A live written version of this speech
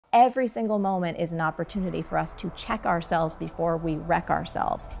every single moment is an opportunity for us to check ourselves before we wreck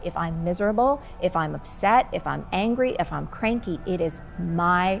ourselves. If I'm miserable, if I'm upset, if I'm angry, if I'm cranky, it is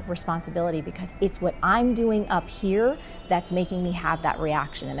my responsibility because it's what I'm doing up here that's making me have that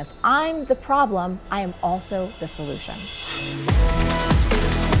reaction. And if I'm the problem, I am also the solution.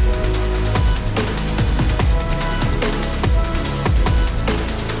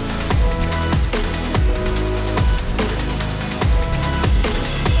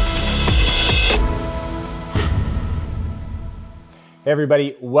 Hey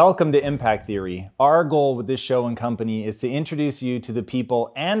everybody, welcome to Impact Theory. Our goal with this show and company is to introduce you to the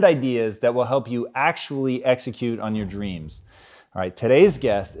people and ideas that will help you actually execute on your dreams. All right, today's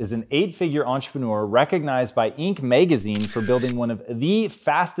guest is an 8-figure entrepreneur recognized by Inc. magazine for building one of the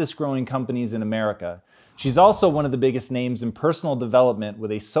fastest growing companies in America. She's also one of the biggest names in personal development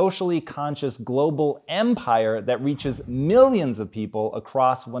with a socially conscious global empire that reaches millions of people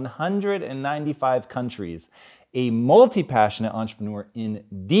across 195 countries. A multi-passionate entrepreneur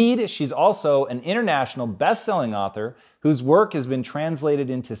indeed. She's also an international best-selling author whose work has been translated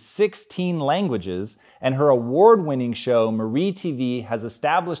into 16 languages, and her award-winning show, Marie TV, has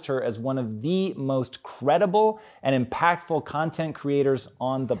established her as one of the most credible and impactful content creators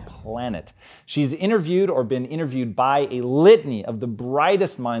on the planet. She's interviewed or been interviewed by a litany of the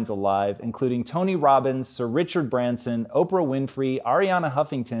brightest minds alive, including Tony Robbins, Sir Richard Branson, Oprah Winfrey, Ariana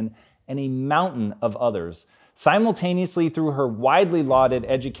Huffington, and a mountain of others. Simultaneously, through her widely lauded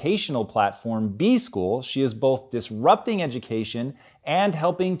educational platform, B-School, she is both disrupting education and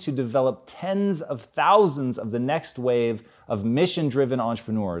helping to develop tens of thousands of the next wave of mission-driven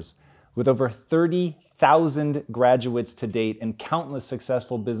entrepreneurs. With over 30,000 graduates to date and countless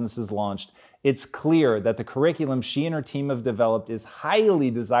successful businesses launched, it's clear that the curriculum she and her team have developed is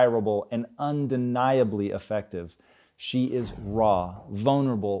highly desirable and undeniably effective. She is raw,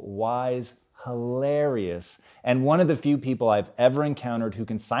 vulnerable, wise, hilarious, and one of the few people I've ever encountered who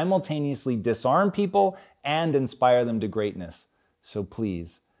can simultaneously disarm people and inspire them to greatness. So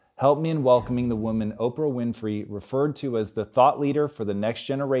please, help me in welcoming the woman Oprah Winfrey referred to as the thought leader for the next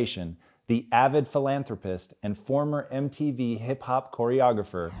generation, the avid philanthropist and former MTV hip-hop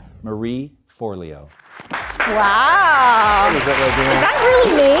choreographer, Marie Forleo. Wow. Is that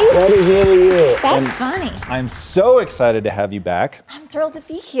really me? That is really you. That's funny. I'm so excited to have you back. I'm thrilled to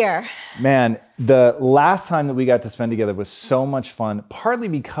be here. Man, the last time that we got to spend together was so much fun, partly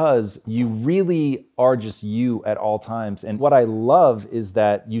because you really are just you at all times. And what I love is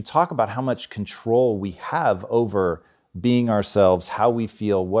that you talk about how much control we have over being ourselves, how we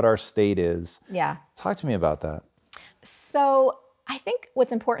feel, what our state is. Yeah. Talk to me about that. So I think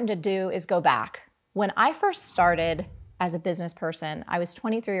what's important to do is go back. When I first started as a business person, I was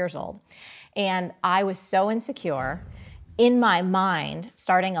 23 years old, and I was so insecure. In my mind,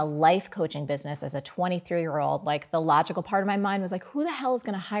 starting a life coaching business as a 23-year-old, like the logical part of my mind was like, who the hell is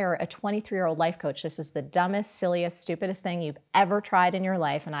gonna hire a 23-year-old life coach? This is the dumbest, silliest, stupidest thing you've ever tried in your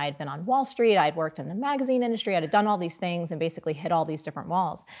life. And I had been on Wall Street, I'd worked in the magazine industry, I'd done all these things and basically hit all these different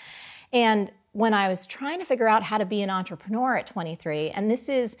walls. And when I was trying to figure out how to be an entrepreneur at 23, and this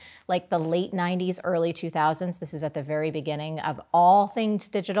is like the late 90s, early 2000s, this is at the very beginning of all things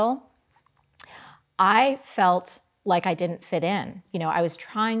digital, I felt like I didn't fit in. You know, I was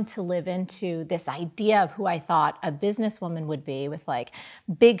trying to live into this idea of who I thought a businesswoman would be with like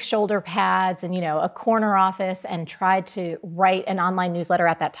big shoulder pads and, you know, a corner office, and tried to write an online newsletter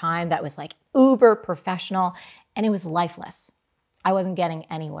at that time that was like uber professional, and it was lifeless. I wasn't getting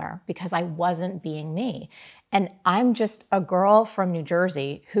anywhere because I wasn't being me. And I'm just a girl from New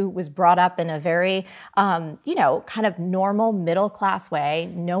Jersey who was brought up in a very, you know, kind of normal middle-class way.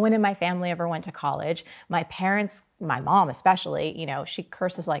 No one in my family ever went to college. My parents, my mom especially, you know, she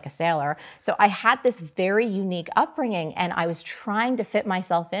curses like a sailor. So I had this very unique upbringing, and I was trying to fit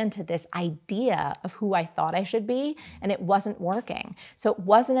myself into this idea of who I thought I should be, and it wasn't working. So it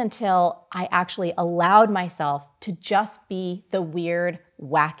wasn't until I actually allowed myself to just be the weird,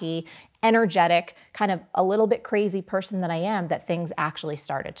 wacky, energetic, kind of a little bit crazy person that I am, that things actually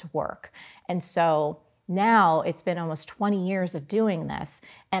started to work. And so now it's been almost 20 years of doing this,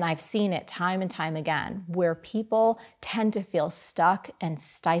 and I've seen it time and time again, where people tend to feel stuck and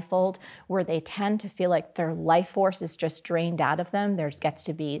stifled, where they tend to feel like their life force is just drained out of them. There gets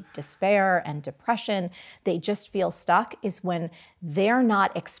to be despair and depression. They just feel stuck, is when they're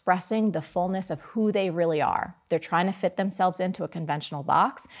not expressing the fullness of who they really are. They're trying to fit themselves into a conventional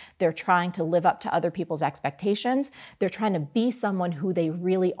box. They're trying to live up to other people's expectations. They're trying to be someone who they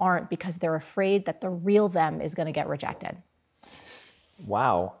really aren't because they're afraid that the real them is going to get rejected.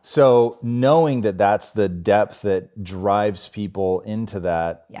 Wow. So knowing that that's the depth that drives people into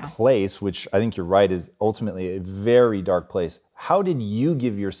that place, which I think you're right is ultimately a very dark place. How did you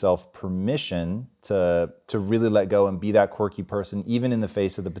give yourself permission to really let go and be that quirky person, even in the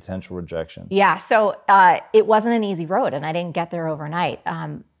face of the potential rejection? Yeah, so it wasn't an easy road, and I didn't get there overnight.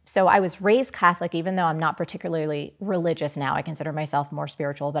 So I was raised Catholic, even though I'm not particularly religious now. I consider myself more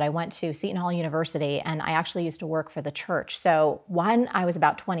spiritual, but I went to Seton Hall University, and I actually used to work for the church. So when I was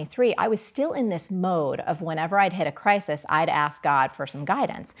about 23, I was still in this mode of whenever I'd hit a crisis, I'd ask God for some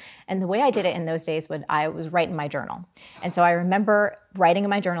guidance. And the way I did it in those days, I was writing my journal. And so I remember writing in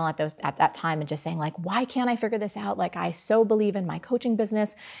my journal at that time and just saying, like, why can't I figure this out? Like, I so believe in my coaching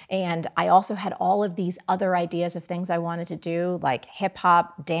business. And I also had all of these other ideas of things I wanted to do, like hip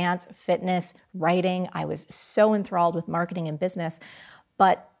hop, dance, fitness, writing. I was so enthralled with marketing and business.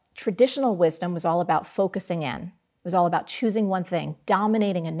 But traditional wisdom was all about focusing in. It was all about choosing one thing,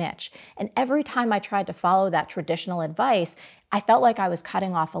 dominating a niche. And every time I tried to follow that traditional advice, I felt like I was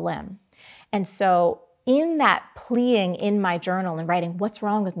cutting off a limb. And so in that pleading in my journal and writing, what's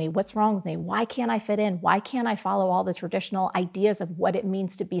wrong with me? What's wrong with me? Why can't I fit in? Why can't I follow all the traditional ideas of what it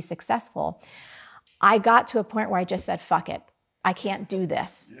means to be successful? I got to a point where I just said, fuck it. I can't do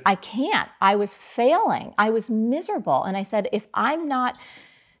this. I can't. I was failing. I was miserable. And I said, if I'm not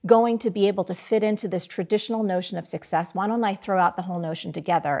going to be able to fit into this traditional notion of success, why don't I throw out the whole notion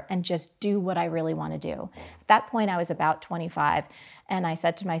together and just do what I really want to do? At that point, I was about 25. And I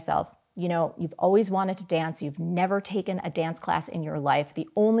said to myself, you know, you've always wanted to dance. You've never taken a dance class in your life. The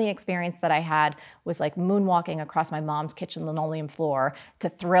only experience that I had was like moonwalking across my mom's kitchen linoleum floor to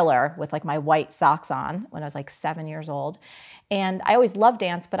Thriller with like my white socks on when I was like 7 years old. And I always loved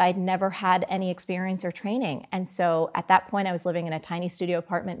dance, but I'd never had any experience or training. And so at that point, I was living in a tiny studio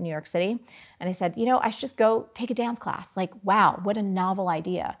apartment in New York City. And I said, you know, I should just go take a dance class. Like, wow, what a novel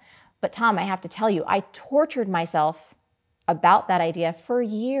idea. But Tom, I have to tell you, I tortured myself about that idea for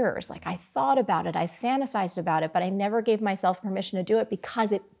years. Like, I thought about it, I fantasized about it, but I never gave myself permission to do it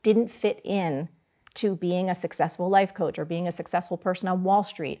because it didn't fit in to being a successful life coach or being a successful person on Wall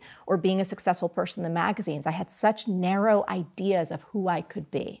Street or being a successful person in the magazines. I had such narrow ideas of who I could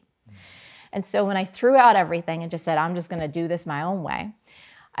be. And so when I threw out everything and just said, I'm just going to do this my own way,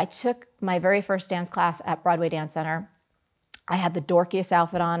 I took my very first dance class at Broadway Dance Center. I had the dorkiest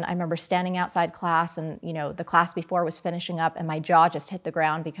outfit on. I remember standing outside class and, you know, the class before was finishing up and my jaw just hit the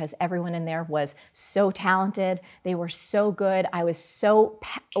ground because everyone in there was so talented. They were so good. I was so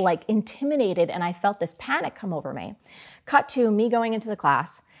like intimidated and I felt this panic come over me. Cut to me going into the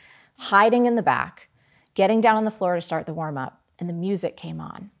class, hiding in the back, getting down on the floor to start the warm up, and the music came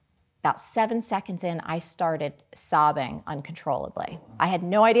on. About 7 seconds in, I started sobbing uncontrollably. I had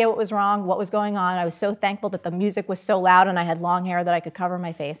no idea what was wrong, what was going on. I was so thankful that the music was so loud and I had long hair that I could cover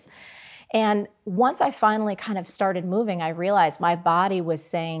my face. And once I finally kind of started moving, I realized my body was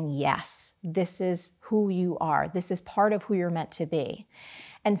saying, yes, this is who you are. This is part of who you're meant to be.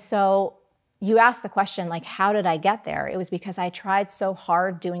 And so you asked the question, like, how did I get there? It was because I tried so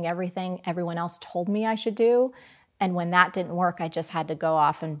hard doing everything everyone else told me I should do. And when that didn't work, I just had to go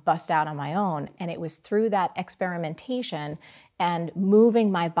off and bust out on my own. And it was through that experimentation and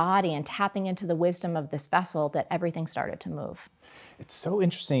moving my body and tapping into the wisdom of this vessel that everything started to move. It's so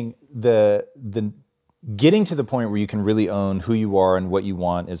interesting. The getting to the point where you can really own who you are and what you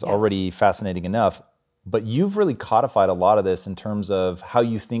want is already fascinating enough. But you've really codified a lot of this in terms of how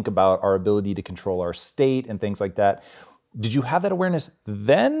you think about our ability to control our state and things like that. Did you have that awareness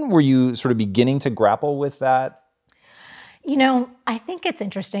then? Were you sort of beginning to grapple with that? You know, I think it's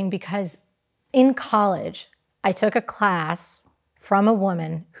interesting because in college, I took a class from a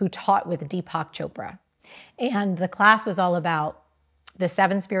woman who taught with Deepak Chopra. And the class was all about the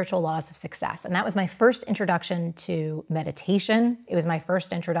 7 spiritual laws of success. And that was my first introduction to meditation. It was my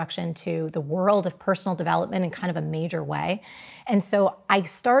first introduction to the world of personal development in kind of a major way. And so I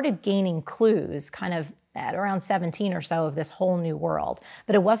started gaining clues kind of at around 17 or so of this whole new world.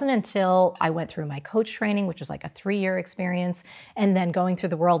 But it wasn't until I went through my coach training, which was like a 3-year experience, and then going through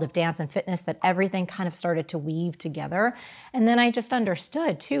the world of dance and fitness that everything kind of started to weave together. And then I just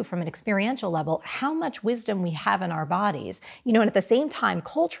understood too, from an experiential level, how much wisdom we have in our bodies. You know, and at the same time,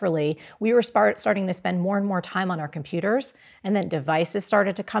 culturally, we were starting to spend more and more time on our computers, and then devices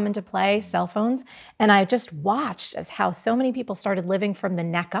started to come into play, cell phones. And I just watched as how so many people started living from the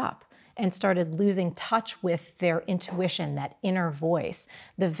neck up and started losing touch with their intuition, that inner voice,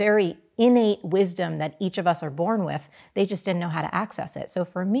 the very innate wisdom that each of us are born with. They just didn't know how to access it. So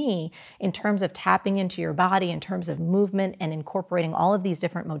for me, in terms of tapping into your body, in terms of movement and incorporating all of these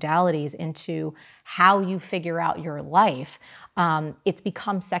different modalities into how you figure out your life, it's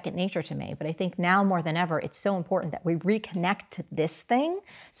become second nature to me. But I think now more than ever, it's so important that we reconnect to this thing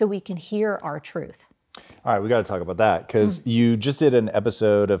so we can hear our truth. All right, we got to talk about that because you just did an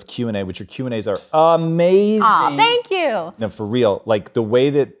episode of Q&A, which your Q&As are amazing. Oh, thank you. No, for real. Like the way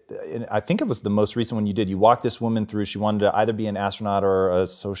that, I think it was the most recent one you did, you walked this woman through, she wanted to either be an astronaut or a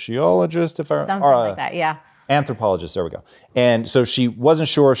sociologist, Something like that, yeah. Anthropologist, there we go. And so she wasn't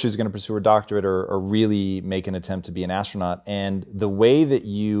sure if she was going to pursue her doctorate or really make an attempt to be an astronaut. And the way that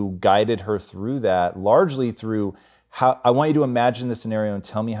you guided her through that, largely through how, I want you to imagine the scenario and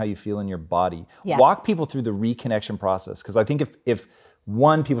tell me how you feel in your body. Yes. Walk people through the reconnection process. Because I think if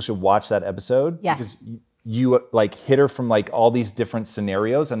one, people should watch that episode. Yes. Because you like hit her from like all these different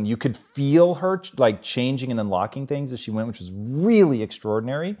scenarios and you could feel her like changing and unlocking things as she went, which was really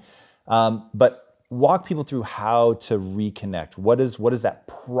extraordinary. But walk people through how to reconnect. What does that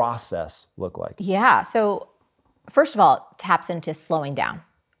process look like? Yeah, so first of all, it taps into slowing down.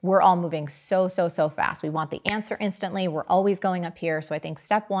 We're all moving so fast. We want the answer instantly. We're always going up here. So I think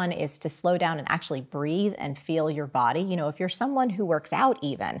step one is to slow down and actually breathe and feel your body. You know, if you're someone who works out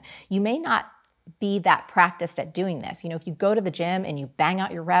even, you may not be that practiced at doing this. You know, if you go to the gym and you bang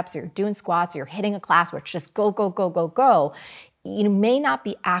out your reps, or you're doing squats, or you're hitting a class where it's just go, go, go, go, go, you may not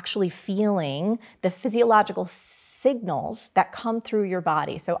be actually feeling the physiological signals that come through your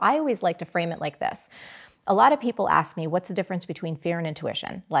body. So I always like to frame it like this. A lot of people ask me, what's the difference between fear and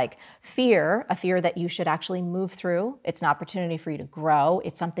intuition? Like fear, a fear that you should actually move through. It's an opportunity for you to grow.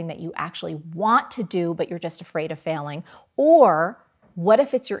 It's something that you actually want to do, but you're just afraid of failing. Or what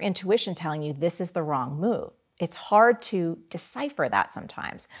if it's your intuition telling you this is the wrong move? It's hard to decipher that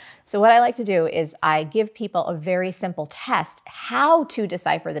sometimes. So what I like to do is I give people a very simple test, how to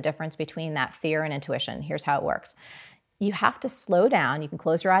decipher the difference between that fear and intuition. Here's how it works. You have to slow down, you can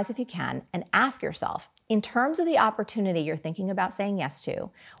close your eyes if you can, and ask yourself, in terms of the opportunity you're thinking about saying yes to,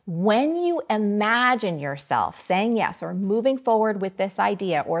 when you imagine yourself saying yes or moving forward with this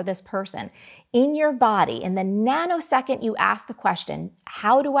idea or this person, in your body, in the nanosecond you ask the question,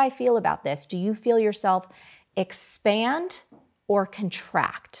 how do I feel about this? Do you feel yourself expand or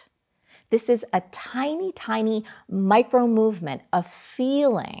contract? This is a tiny, tiny micro movement of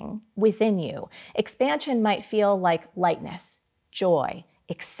feeling within you. Expansion might feel like lightness, joy,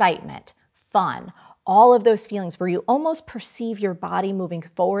 excitement, fun, all of those feelings where you almost perceive your body moving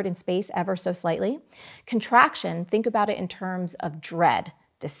forward in space ever so slightly. Contraction, think about it in terms of dread,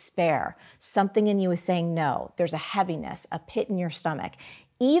 despair. Something in you is saying no. There's a heaviness, a pit in your stomach.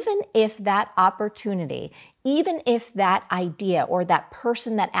 Even if that opportunity, even if that idea or that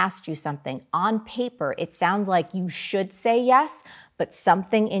person that asked you something on paper, it sounds like you should say yes, but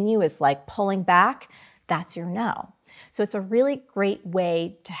something in you is like pulling back, that's your no. So it's a really great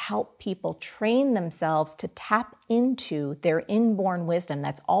way to help people train themselves to tap into their inborn wisdom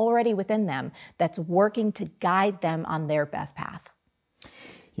that's already within them, that's working to guide them on their best path.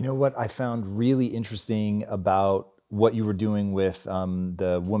 You know what I found really interesting about what you were doing with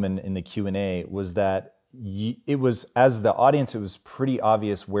the woman in the Q&A was that it was, as the audience, it was pretty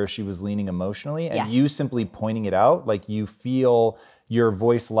obvious where she was leaning emotionally, and Yes. you simply pointing it out, like you feel your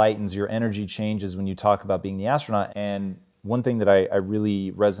voice lightens, your energy changes when you talk about being the astronaut. And one thing that I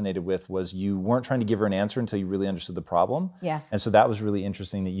really resonated with was you weren't trying to give her an answer until you really understood the problem. Yes. And so that was really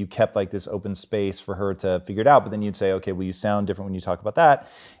interesting that you kept like this open space for her to figure it out, but then you'd say, okay, well, you sound different when you talk about that.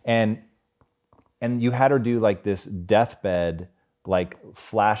 And you had her do like this deathbed, like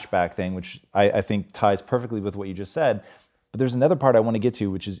flashback thing, which I think ties perfectly with what you just said. But there's another part I want to get to,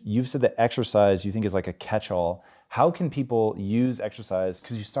 which is you've said that exercise you think is like a catch-all. How can people use exercise?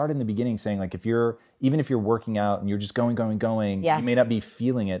 Because you started in the beginning saying like even if you're working out and you're just going, Yes. you may not be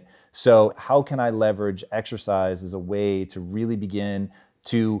feeling it. So how can I leverage exercise as a way to really begin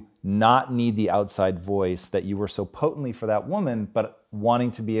to not need the outside voice that you were so potently for that woman, but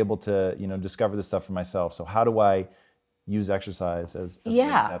wanting to be able to, discover this stuff for myself? So how do I use exercise as a way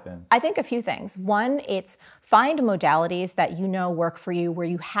to tap in? I think a few things. One, it's find modalities that you know work for you, where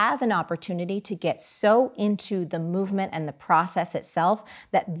you have an opportunity to get so into the movement and the process itself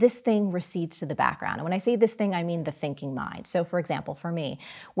that this thing recedes to the background. And when I say this thing, I mean the thinking mind. So for example, for me,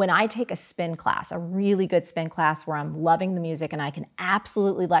 when I take a spin class, a really good spin class where I'm loving the music and I can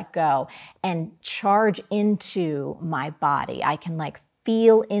absolutely let go and charge into my body, I can like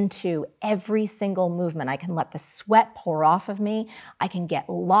feel into every single movement. I can let the sweat pour off of me. I can get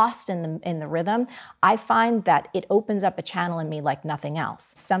lost in the rhythm. I find that it opens up a channel in me like nothing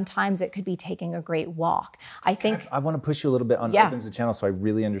else. Sometimes it could be taking a great walk. I want to push you a little bit on opens the channel so I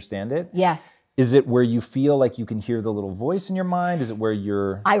really understand it. Yes. Is it where you feel like you can hear the little voice in your mind? Is it where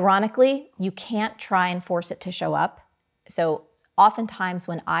you're... Ironically, you can't try and force it to show up. So oftentimes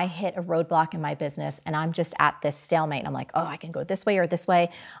when I hit a roadblock in my business and I'm just at this stalemate and I'm like, oh, I can go this way or this way,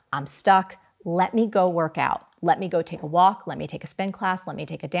 I'm stuck. Let me go work out. Let me go take a walk. Let me take a spin class. Let me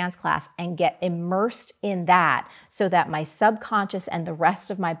take a dance class and get immersed in that so that my subconscious and the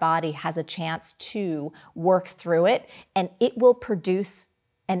rest of my body has a chance to work through it, and it will produce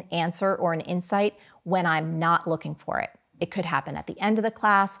an answer or an insight when I'm not looking for it. It could happen at the end of the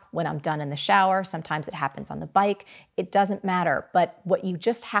class, when I'm done in the shower. Sometimes it happens on the bike. It doesn't matter. But what you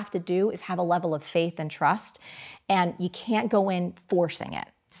just have to do is have a level of faith and trust, and you can't go in forcing it.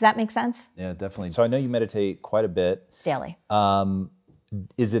 Does that make sense? Yeah, definitely. So I know you meditate quite a bit. Daily.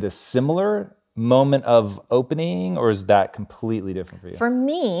 Is it a similar moment of opening, or is that completely different for you? For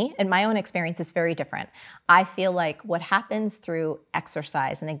me, in my own experience, it's very different. I feel like what happens through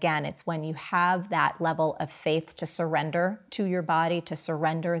exercise, and again, it's when you have that level of faith to surrender to your body, to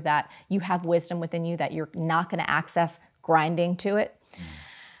surrender that you have wisdom within you, that you're not going to access grinding to it.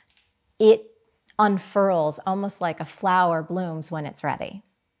 It unfurls almost like a flower blooms when it's ready.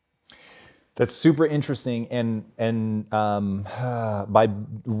 That's super interesting, and by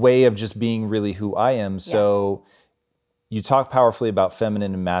way of just being really who I am. So you talk powerfully about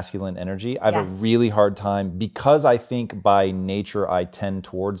feminine and masculine energy. I have a really hard time, because I think by nature I tend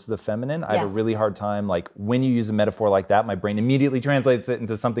towards the feminine. I have a really hard time, like when you use a metaphor like that, my brain immediately translates it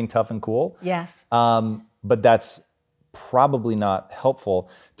into something tough and cool. Yes. But that's probably not helpful.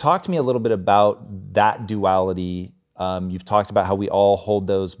 Talk to me a little bit about that duality. You've talked about how we all hold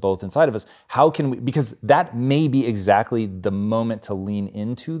those both inside of us. How can we, because that may be exactly the moment to lean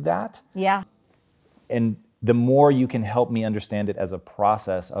into that. Yeah. And the more you can help me understand it as a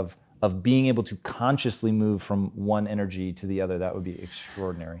process of being able to consciously move from one energy to the other, that would be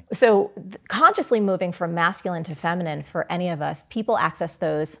extraordinary. So consciously moving from masculine to feminine, for any of us, people access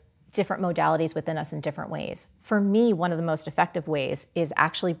those different modalities within us in different ways. For me, one of the most effective ways is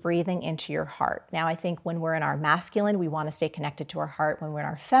actually breathing into your heart. Now, I think when we're in our masculine, we want to stay connected to our heart. When we're in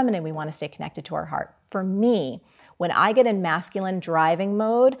our feminine, we want to stay connected to our heart. For me, when I get in masculine driving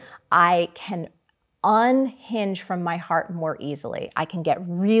mode, I can unhinge from my heart more easily. I can get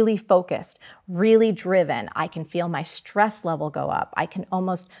really focused, really driven. I can feel my stress level go up. I can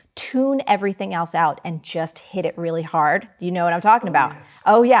almost tune everything else out and just hit it really hard. Do you know what I'm talking about? Yes.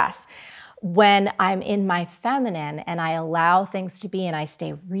 Oh, yes. When I'm in my feminine and I allow things to be and I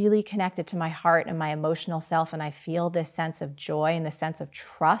stay really connected to my heart and my emotional self, and I feel this sense of joy and this sense of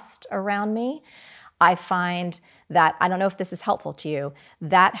trust around me, I find that, I don't know if this is helpful to you,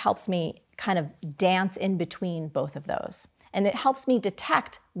 that helps me kind of dance in between both of those. And it helps me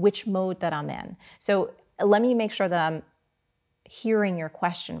detect which mode that I'm in. So let me make sure that I'm hearing your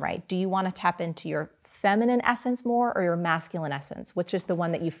question right. Do you want to tap into your feminine essence more or your masculine essence? Which is the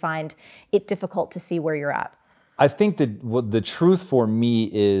one that you find it difficult to see where you're at? I think that the truth for me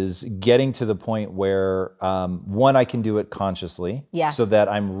is getting to the point where, one, I can do it consciously. Yes. So that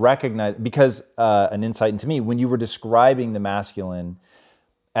I'm recognized, because an insight into me, when you were describing the masculine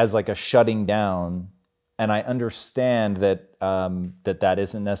as like a shutting down, and I understand that that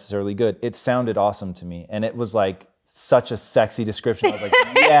isn't necessarily good, it sounded awesome to me. And it was like such a sexy description. I was like,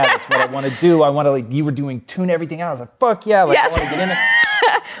 yeah, that's what I want to do. I want to, like, you were doing tune everything out. I was like, fuck yeah, like, yes. I want to get in there.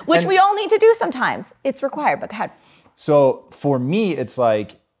 Which we all need to do sometimes. It's required, but go ahead. So for me, it's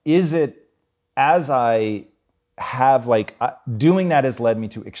like, is it, as I have, like, doing that has led me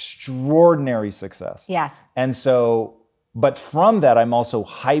to extraordinary success. Yes. And so, but from that, I'm also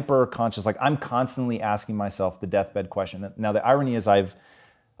hyper conscious. Like, I'm constantly asking myself the deathbed question. Now, the irony is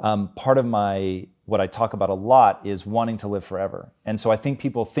part of what I talk about a lot is wanting to live forever. And so I think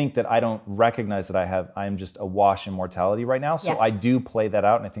people think that I don't recognize that I am just awash in mortality right now. So yes. I do play that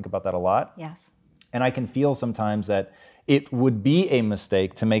out, and I think about that a lot. Yes. And I can feel sometimes that it would be a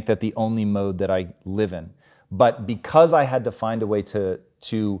mistake to make that the only mode that I live in. But because I had to find a way to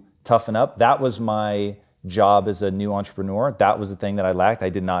toughen up, that was my job as a new entrepreneur. That was the thing that I lacked. I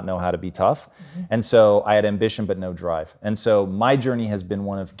did not know how to be tough. Mm-hmm. And so I had ambition, but no drive. And so my journey has been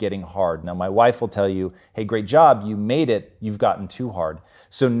one of getting hard. Now, my wife will tell you, hey, great job. You made it. You've gotten too hard.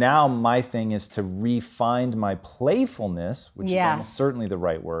 So now my thing is to refine my playfulness, which is almost certainly the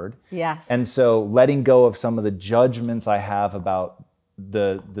right word. Yes. And so letting go of some of the judgments I have about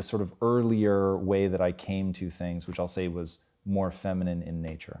the sort of earlier way that I came to things, which I'll say was more feminine in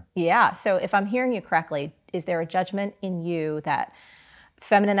nature? Yeah. So if I'm hearing you correctly, is there a judgment in you that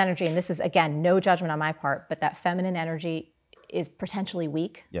feminine energy, and this is, again, no judgment on my part, but that feminine energy is potentially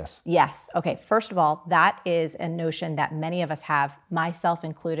weak? Yes. Yes. Okay. First of all, that is a notion that many of us have, myself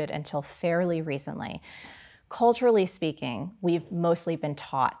included, until fairly recently. Culturally speaking, we've mostly been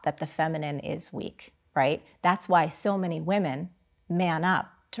taught that the feminine is weak, right? That's why so many women man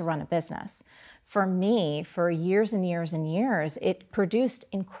up to run a business. For me, for years and years and years, it produced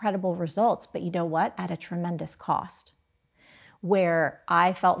incredible results, but you know what? At a tremendous cost, where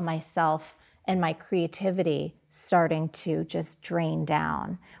I felt myself and my creativity starting to just drain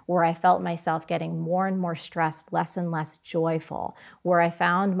down, where I felt myself getting more and more stressed, less and less joyful, where I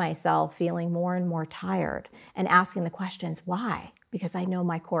found myself feeling more and more tired and asking the questions, why? Because I know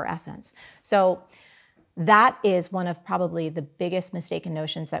my core essence. So that is one of probably the biggest mistaken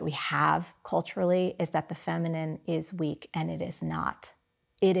notions that we have culturally, is that the feminine is weak, and it is not.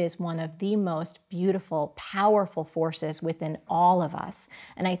 It is one of the most beautiful, powerful forces within all of us.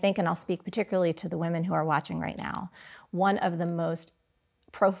 And I think, and I'll speak particularly to the women who are watching right now, one of the most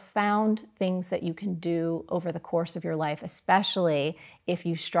profound things that you can do over the course of your life, especially if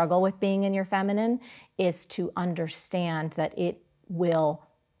you struggle with being in your feminine, is to understand that it will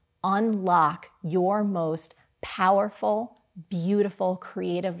unlock your most powerful, beautiful,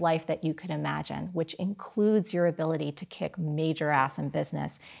 creative life that you could imagine, which includes your ability to kick major ass in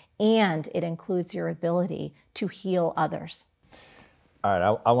business, and it includes your ability to heal others. All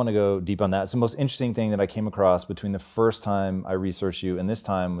right, I want to go deep on that. It's the most interesting thing that I came across between the first time I researched you and this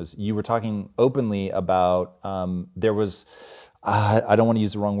time was you were talking openly about there was, I don't want to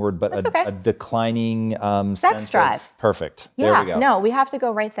use the wrong word, but a declining sex drive. Perfect. Yeah, there we go. No, we have to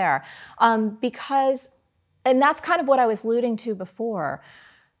go right there. Because, and that's kind of what I was alluding to before.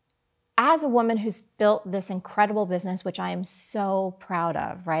 As a woman who's built this incredible business, which I am so proud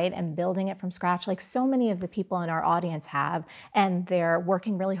of, right? And building it from scratch, like so many of the people in our audience have, and they're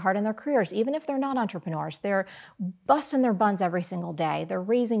working really hard in their careers, even if they're not entrepreneurs. They're busting their buns every single day. They're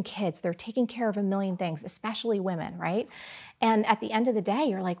raising kids. They're taking care of a million things, especially women, right? And at the end of the day,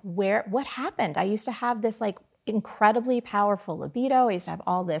 you're like, what happened? I used to have this like incredibly powerful libido. I used to have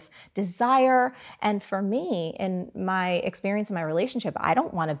all this desire. And for me, in my experience in my relationship, I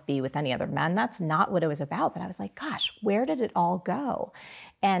don't want to be with any other men. That's not what it was about. But I was like, gosh, where did it all go?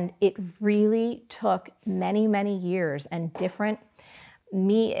 And it really took many, many years and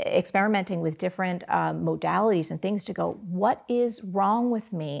me experimenting with different modalities and things to go, what is wrong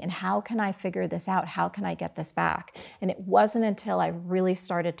with me and how can I figure this out? How can I get this back? And it wasn't until I really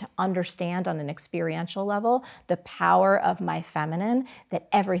started to understand on an experiential level the power of my feminine that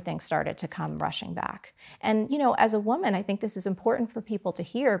everything started to come rushing back. And, you know, as a woman, I think this is important for people to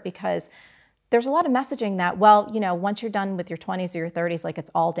hear because there's a lot of messaging that, well, you know, once you're done with your 20s or your 30s, like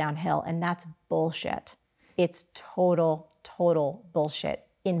it's all downhill. And that's bullshit. It's total bullshit.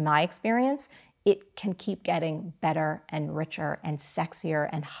 In my experience, it can keep getting better and richer and sexier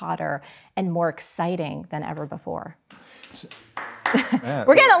and hotter and more exciting than ever before.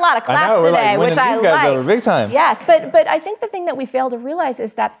 We're getting a lot of claps today, which I like. These guys over big time. Yes, but I think the thing that we fail to realize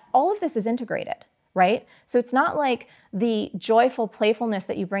is that all of this is integrated, right? So it's not like the joyful playfulness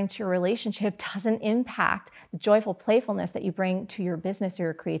that you bring to your relationship doesn't impact the joyful playfulness that you bring to your business or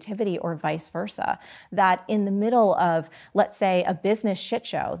your creativity or vice versa. That in the middle of, let's say, a business shit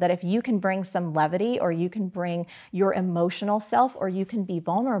show, that if you can bring some levity or you can bring your emotional self or you can be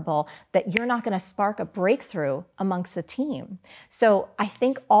vulnerable, that you're not going to spark a breakthrough amongst the team. So I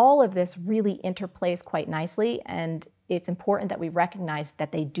think all of this really interplays quite nicely, and it's important that we recognize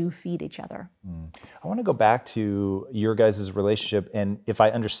that they do feed each other. I want to go back to your guys' relationship. And if I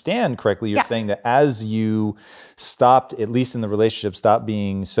understand correctly, you're saying that as you stopped, at least in the relationship, stopped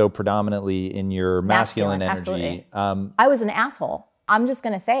being so predominantly in your masculine energy. I was an asshole. I'm just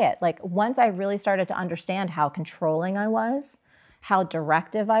going to say it. Like once I really started to understand how controlling I was, how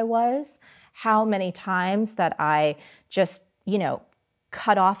directive I was, how many times that I just, you know,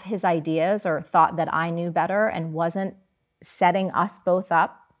 cut off his ideas or thought that I knew better and wasn't setting us both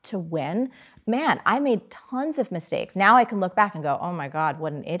up to win, man, I made tons of mistakes. Now I can look back and go, oh my God,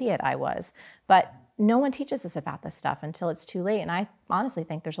 what an idiot I was. But no one teaches us about this stuff until it's too late. And I honestly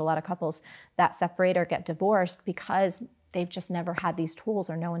think there's a lot of couples that separate or get divorced because they've just never had these tools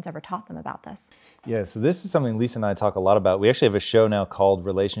or no one's ever taught them about this. Yeah, so this is something Lisa and I talk a lot about. We actually have a show now called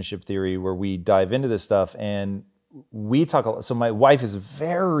Relationship Theory where we dive into this stuff, and we talk a lot. So my wife is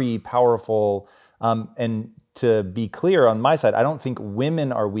very powerful, and to be clear on my side, I don't think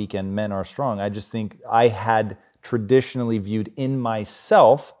women are weak and men are strong. I just think I had traditionally viewed in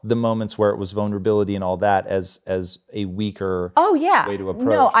myself the moments where it was vulnerability and all that as a weaker way to approach.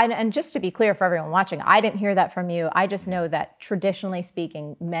 No, and just to be clear for everyone watching, I didn't hear that from you. I just know that traditionally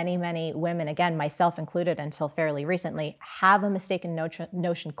speaking, many, many women, again, myself included until fairly recently, have a mistaken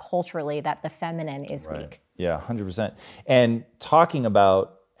notion culturally that the feminine is weak. Yeah, 100%. And talking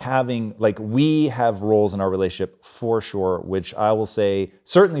about having, like, we have roles in our relationship for sure, which I will say,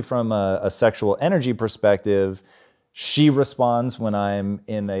 certainly from a sexual energy perspective, she responds when I'm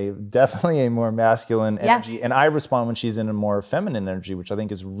in definitely a more masculine energy, and I respond when she's in a more feminine energy, which I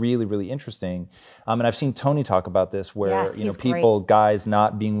think is really, really interesting. And I've seen Tony talk about this, where people, guys,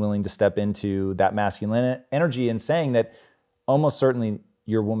 not being willing to step into that masculine energy and saying that almost certainly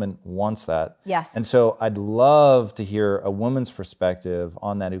your woman wants that. Yes. And so I'd love to hear a woman's perspective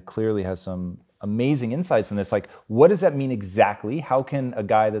on that, who clearly has some amazing insights in this. Like, what does that mean exactly? How can a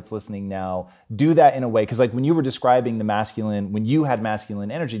guy that's listening now do that in a way? Because like when you were describing the masculine, when you had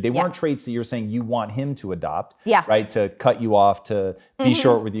masculine energy, they weren't traits that you're saying you want him to adopt, right? To cut you off, to be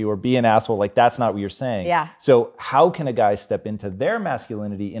short with you, or be an asshole. Like, that's not what you're saying. Yeah. So how can a guy step into their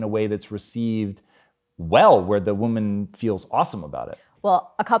masculinity in a way that's received well, where the woman feels awesome about it?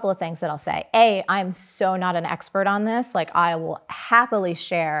 Well, a couple of things that I'll say. A, I'm so not an expert on this. Like, I will happily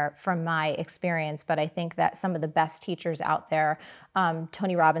share from my experience, but I think that some of the best teachers out there,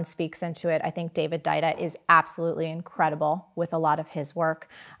 Tony Robbins speaks into it. I think David Deida is absolutely incredible with a lot of his work.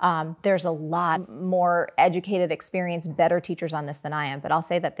 There's a lot more educated, experienced, better teachers on this than I am, but I'll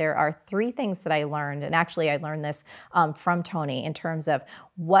say that there are 3 things that I learned, and actually I learned this from Tony, in terms of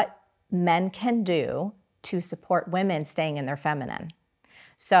what men can do to support women staying in their feminine.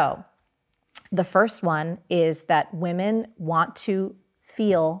 So the first one is that women want to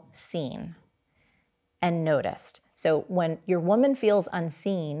feel seen and noticed. So when your woman feels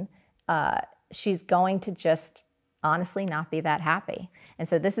unseen, she's going to just honestly not be that happy. And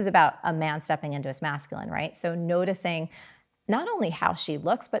so this is about a man stepping into his masculine, right? So noticing not only how she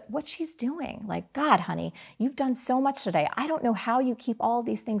looks, but what she's doing. Like, God, honey, you've done so much today. I don't know how you keep all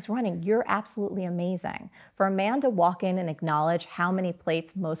these things running. You're absolutely amazing. For a man to walk in and acknowledge how many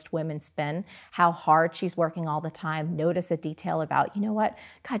plates most women spin, how hard she's working all the time, notice a detail about, you know what,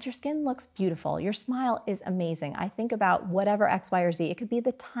 God, your skin looks beautiful. Your smile is amazing. I think about whatever X, Y, or Z. It could be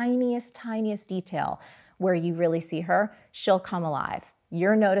the tiniest, tiniest detail where you really see her. She'll come alive.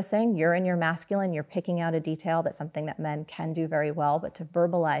 You're noticing, you're in your masculine, you're picking out a detail. That's something that men can do very well, but to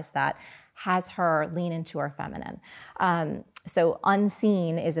verbalize that has her lean into her feminine. So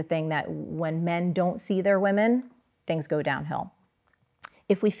unseen is a thing that when men don't see their women, things go downhill.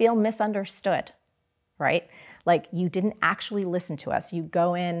 If we feel misunderstood, right? Like, you didn't actually listen to us. You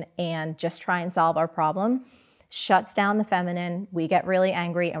go in and just try and solve our problem, shuts down the feminine, we get really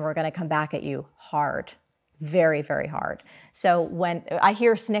angry, and we're gonna come back at you hard. Very, very hard. So when I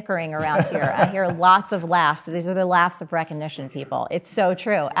hear snickering around here, I hear lots of laughs. These are the laughs of recognition, people. It's so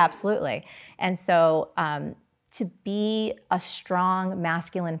true, absolutely. And so to be a strong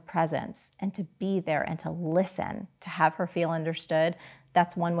masculine presence and to be there and to listen, to have her feel understood,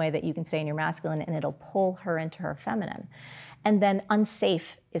 that's one way that you can stay in your masculine, and it'll pull her into her feminine. And then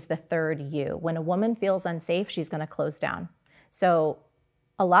unsafe is the third U. When a woman feels unsafe, she's gonna close down. So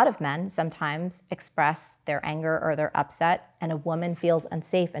a lot of men sometimes express their anger or their upset, and a woman feels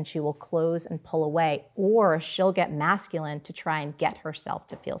unsafe and she will close and pull away, or she'll get masculine to try and get herself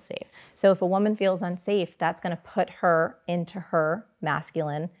to feel safe. So if a woman feels unsafe, that's going to put her into her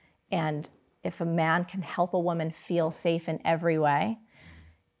masculine. And if a man can help a woman feel safe in every way,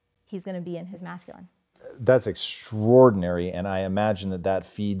 he's going to be in his masculine. That's extraordinary, and I imagine that that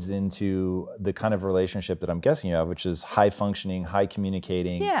feeds into the kind of relationship that I'm guessing you have, which is high functioning, high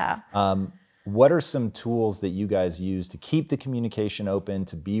communicating. Yeah. What are some tools that you guys use to keep the communication open,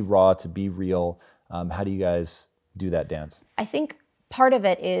 to be raw, to be real? How do you guys do that dance? I think part of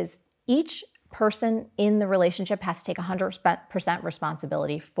it is each person in the relationship has to take 100%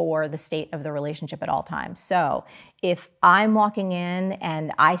 responsibility for the state of the relationship at all times. So if I'm walking in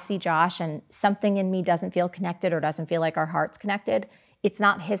and I see Josh and something in me doesn't feel connected or doesn't feel like our heart's connected, it's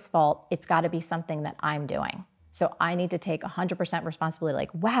not his fault. It's got to be something that I'm doing. So I need to take 100% responsibility.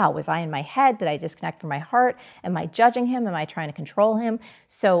 Like, wow, was I in my head? Did I disconnect from my heart? Am I judging him? Am I trying to control him?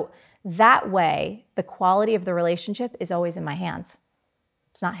 So that way, the quality of the relationship is always in my hands.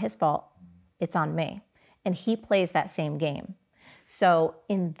 It's not his fault. It's on me. And he plays that same game. So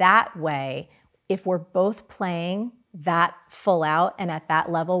in that way, if we're both playing that full out and at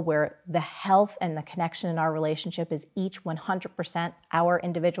that level where the health and the connection in our relationship is each 100% our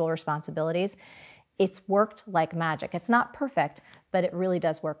individual responsibilities, It's worked like magic. It's not perfect, but it really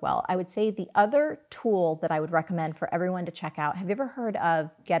does work well. I would say the other tool that I would recommend for everyone to check out, have you ever heard of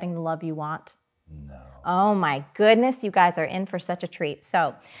Getting the Love You Want? No. Oh my goodness, you guys are in for such a treat.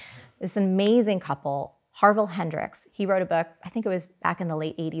 So this amazing couple, Harville Hendrix, he wrote a book, I think it was back in the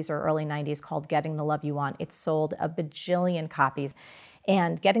late 80s or early 90s, called Getting the Love You Want. It sold a bajillion copies.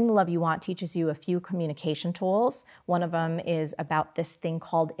 And Getting the Love You Want teaches you a few communication tools. One of them is about this thing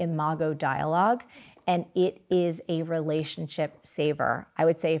called imago dialogue, and it is a relationship saver. I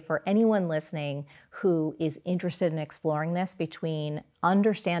would say for anyone listening who is interested in exploring this, between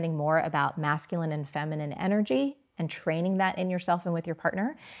understanding more about masculine and feminine energy and training that in yourself and with your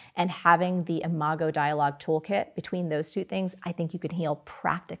partner, and having the imago dialogue toolkit, between those two things, I think you can heal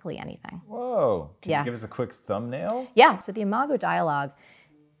practically anything. Whoa, can you give us a quick thumbnail? Yeah, so the imago dialogue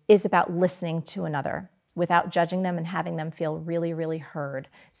is about listening to another without judging them and having them feel really, really heard.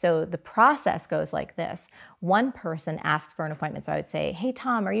 So the process goes like this. One person asks for an appointment. So I would say, hey,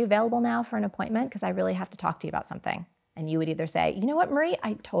 Tom, are you available now for an appointment? Because I really have to talk to you about something. And you would either say, you know what, Marie,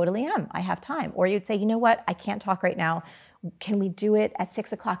 I totally am. I have time. Or you'd say, you know what, I can't talk right now. Can we do it at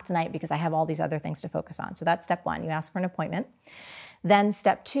 6 o'clock tonight because I have all these other things to focus on? So that's step one. You ask for an appointment. Then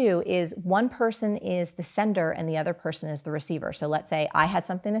step two is one person is the sender and the other person is the receiver. So let's say I had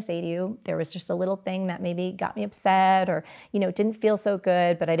something to say to you. There was just a little thing that maybe got me upset, or didn't feel so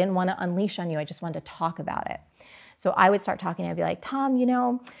good, but I didn't want to unleash on you. I just wanted to talk about it. So I would start talking. I'd be like,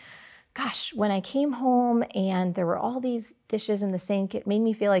 Tom, gosh, when I came home and there were all these dishes in the sink, it made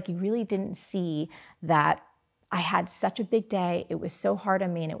me feel like you really didn't see that I had such a big day. It was so hard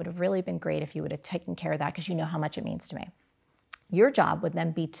on me, and it would have really been great if you would have taken care of that, because you know how much it means to me. Your job would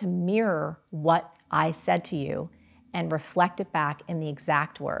then be to mirror what I said to you and reflect it back in the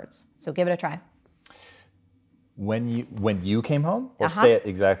exact words. So give it a try. When you came home? Or say it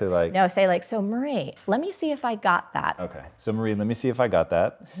exactly like... No, say like, so Marie, let me see if I got that. Okay, so Marie, let me see if I got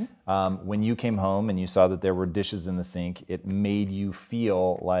that. When you came home and you saw that there were dishes in the sink, it made you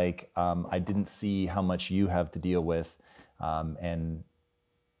feel like I didn't see how much you have to deal with, and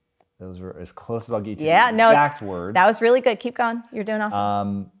those were as close as I'll get to the exact words. That was really good. Keep going. You're doing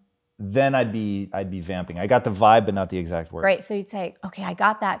awesome. Then I'd be vamping. I got the vibe, but not the exact words. Great. So you'd say, okay, I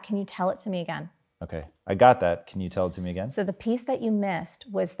got that. Can you tell it to me again? Okay, I got that. Can you tell it to me again? So the piece that you missed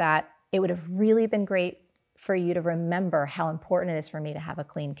was that it would have really been great for you to remember how important it is for me to have a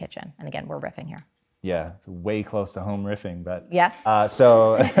clean kitchen. And again, we're riffing here. Yeah, it's way close to home riffing, but... Yes.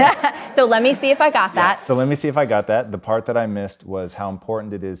 So let me see if I got that. Yeah, so let me see if I got that. The part that I missed was how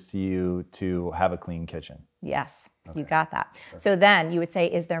important it is to you to have a clean kitchen. Yes, you got that. Perfect. So then you would say,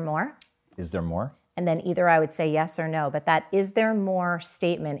 is there more? Is there more? And then either I would say yes or no, but that is there more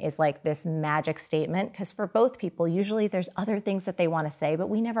statement is like this magic statement, because for both people, usually there's other things that they want to say, but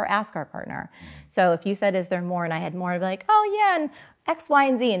we never ask our partner. So if you said, is there more, and I had more, I'd be like, oh yeah, and X, Y,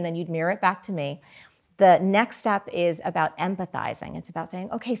 and Z, and then you'd mirror it back to me. The next step is about empathizing. It's about saying,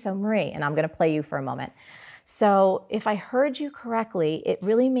 okay, so Marie, and I'm going to play you for a moment. So if I heard you correctly, it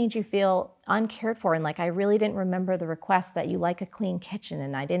really made you feel uncared for, and like I really didn't remember the request that you like a clean kitchen,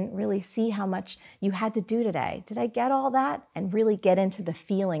 and I didn't really see how much you had to do today. Did I get all that? And really get into the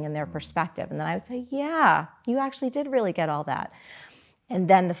feeling and their perspective. And then I would say, yeah, you actually did really get all that. And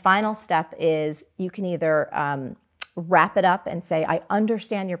then the final step is you can either wrap it up and say, I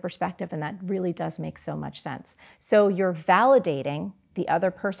understand your perspective, and that really does make so much sense. So you're validating the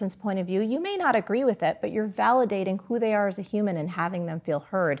other person's point of view. You may not agree with it, but you're validating who they are as a human and having them feel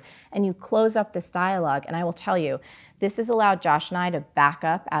heard. And you close up this dialogue. And I will tell you, this has allowed Josh and I to back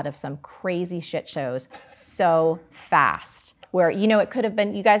up out of some crazy shit shows so fast. Where, it could have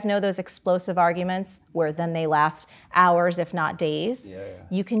been, you guys know those explosive arguments where then they last hours, if not days. Yeah.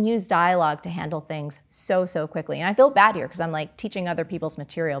 You can use dialogue to handle things so quickly. And I feel bad here because I'm like teaching other people's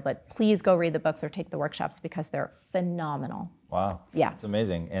material, but please go read the books or take the workshops because they're phenomenal. Wow. Yeah. It's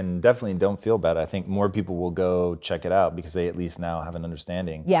amazing. And definitely don't feel bad. I think more people will go check it out because they at least now have an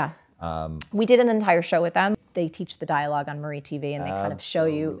understanding. Yeah. We did an entire show with them. They teach the dialogue on Marie TV, and they kind of show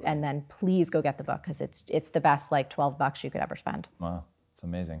you, and then please go get the book because it's the best, like $12 you could ever spend. Wow, it's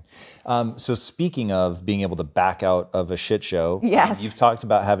amazing. So speaking of being able to back out of a shit show, yes. You've talked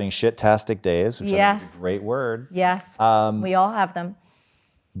about having shit-tastic days, which I think is a great word. Yes, we all have them.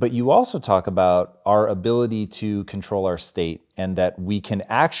 But you also talk about our ability to control our state, and that we can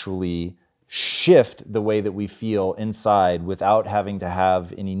actually shift the way that we feel inside without having to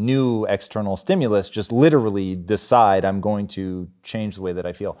have any new external stimulus, just literally decide I'm going to change the way that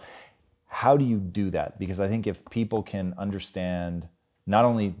I feel. How do you do that? Because I think if people can understand not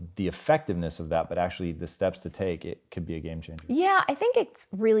only the effectiveness of that, but actually the steps to take, it could be a game changer. Yeah, I think it's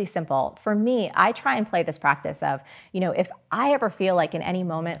really simple. For me, I try and play this practice of, if I ever feel like in any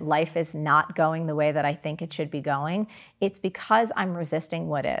moment life is not going the way that I think it should be going, it's because I'm resisting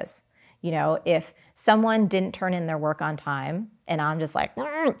what is. If someone didn't turn in their work on time and I'm just like,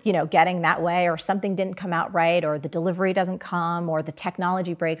 getting that way, or something didn't come out right, or the delivery doesn't come, or the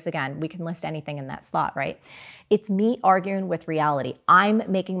technology breaks again, we can list anything in that slot, right? It's me arguing with reality. I'm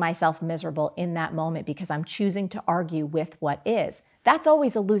making myself miserable in that moment because I'm choosing to argue with what is. That's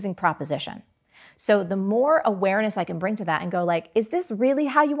always a losing proposition. So the more awareness I can bring to that and go like, is this really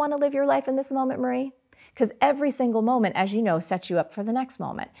how you want to live your life in this moment, Marie? Because every single moment, as you know, sets you up for the next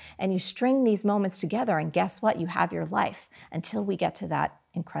moment. And you string these moments together, and guess what? You have your life until we get to that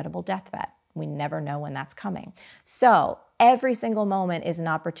incredible deathbed. We never know when that's coming. So every single moment is an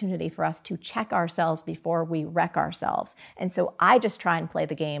opportunity for us to check ourselves before we wreck ourselves. And so I just try and play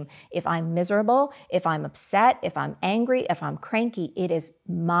the game. If I'm miserable, if I'm upset, if I'm angry, if I'm cranky, it is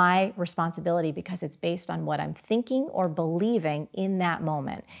my responsibility because it's based on what I'm thinking or believing in that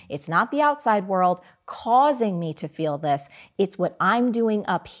moment. It's not the outside world causing me to feel this. It's what I'm doing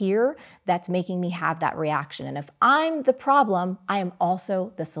up here that's making me have that reaction. And if I'm the problem, I am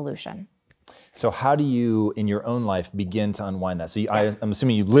also the solution. So how do you, in your own life, begin to unwind that? So Yes. I'm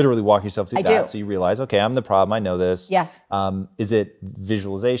assuming you literally walk yourself through I that. do. So you realize, okay, I'm the problem. I know this. Yes. Is it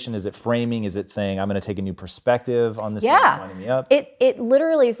visualization? Is it framing? Is it saying, I'm going to take a new perspective on this? Yeah. Thing that's winding me up? It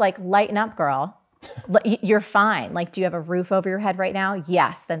literally is like, lighten up, girl. You're fine. Like, do you have a roof over your head right now?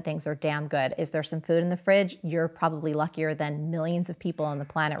 Yes, then things are damn good. Is there some food in the fridge? You're probably luckier than millions of people on the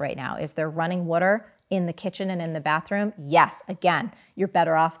planet right now. Is there running water in the kitchen and in the bathroom? Yes, again, you're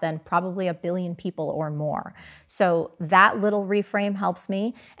better off than probably a billion people or more. So that little reframe helps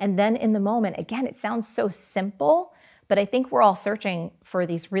me. And then in the moment, again, it sounds so simple, but I think we're all searching for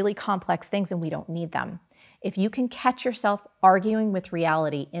these really complex things and we don't need them. If you can catch yourself arguing with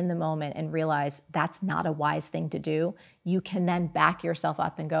reality in the moment and realize that's not a wise thing to do, you can then back yourself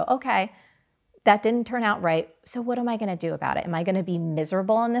up and go, okay, that didn't turn out right. So what am I going to do about it? Am I going to be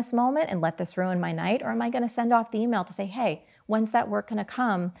miserable in this moment and let this ruin my night? Or am I going to send off the email to say, hey, when's that work going to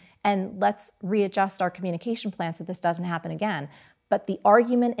come? And let's readjust our communication plan so this doesn't happen again. But the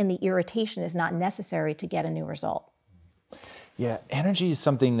argument and the irritation is not necessary to get a new result. Yeah, energy is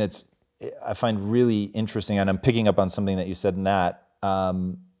something that's I find really interesting, and I'm picking up on something that you said in that.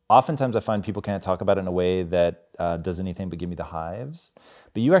 Oftentimes I find people can't talk about it in a way that does anything but give me the hives,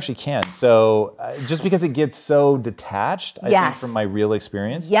 but you actually can. So just because it gets so detached, I think from my real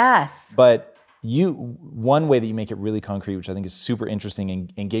experience. Yes. But one way that you make it really concrete, which I think is super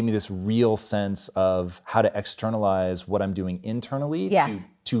interesting and gave me this real sense of how to externalize what I'm doing internally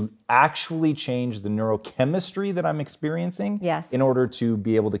to actually change the neurochemistry that I'm experiencing in order to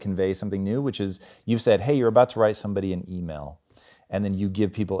be able to convey something new, which is you've said, hey, you're about to write somebody an email. And then you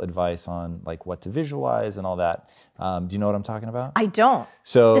give people advice on like what to visualize and all that. Do you know what I'm talking about? I don't.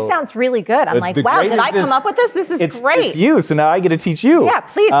 So this sounds really good. I'm like, wow, did I come up with this? This is great. It's you, so now I get to teach you. Yeah,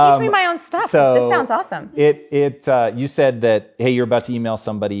 please teach me my own stuff. So this sounds awesome. You said that, hey, you're about to email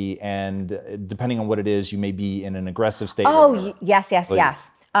somebody, and depending on what it is, you may be in an aggressive state. Oh, yes.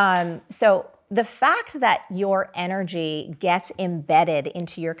 So the fact that your energy gets embedded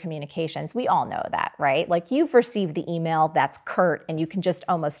into your communications, we all know that, right? Like you've received the email that's curt and you can just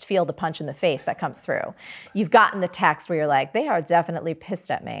almost feel the punch in the face that comes through. You've gotten the text where you're like, they are definitely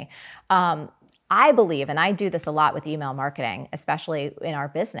pissed at me. I believe, and I do this a lot with email marketing, especially in our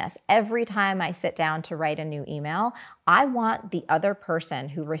business, every time I sit down to write a new email, I want the other person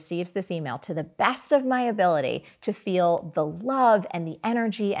who receives this email, to the best of my ability, to feel the love and the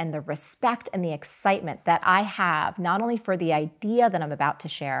energy and the respect and the excitement that I have, not only for the idea that I'm about to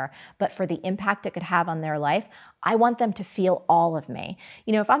share, but for the impact it could have on their life. I want them to feel all of me.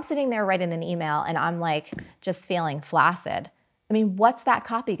 You know, if I'm sitting there writing an email and I'm like just feeling flaccid, I mean, what's that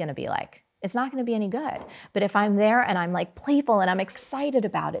copy going to be like? It's not going to be any good. But if I'm there and I'm like playful and I'm excited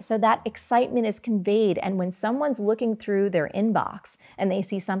about it, so that excitement is conveyed. And when someone's looking through their inbox and they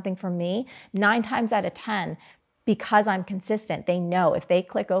see something from me, 9 times out of 10, because I'm consistent, they know if they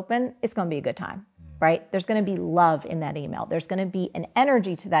click open, it's going to be a good time, right? There's going to be love in that email. There's going to be an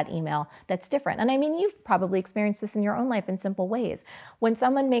energy to that email that's different. And I mean, you've probably experienced this in your own life in simple ways. When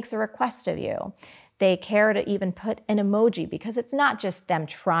someone makes a request of you, they care to even put an emoji because it's not just them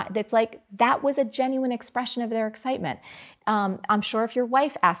trying. It's like that was a genuine expression of their excitement. I'm sure if your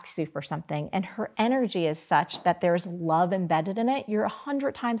wife asks you for something and her energy is such that there's love embedded in it, you're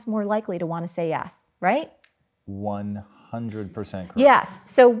 100 times more likely to want to say yes, right? 100%. 100% correct. Yes.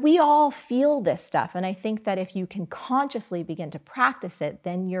 So we all feel this stuff. And I think that if you can consciously begin to practice it,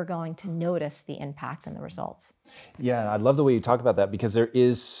 then you're going to notice the impact and the results. Yeah, I love the way you talk about that, because there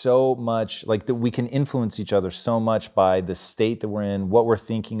is so much, like, that we can influence each other so much by the state that we're in, what we're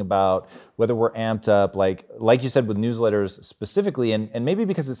thinking about, whether we're amped up, like you said with newsletters specifically, and maybe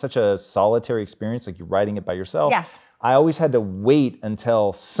because it's such a solitary experience, like you're writing it by yourself. Yes. I always had to wait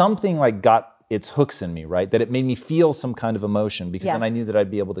until something like got its hooks in me, right? That it made me feel some kind of emotion, because then I knew that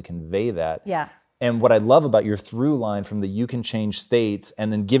I'd be able to convey that. Yeah. And what I love about your through line from the you can change states,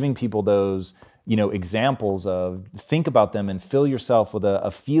 and then giving people those, you know, examples of think about them and fill yourself with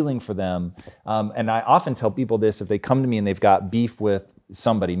a feeling for them. And I often tell people this, if they come to me and they've got beef with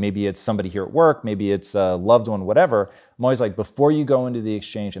somebody, maybe it's somebody here at work, maybe it's a loved one, whatever, I'm always like, before you go into the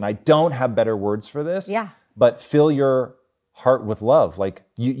exchange, and I don't have better words for this, but fill your heart with love. Like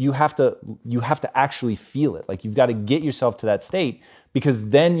you have to actually feel it. Like you've got to get yourself to that state, because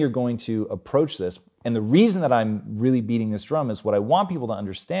then you're going to approach this. And the reason that I'm really beating this drum is what I want people to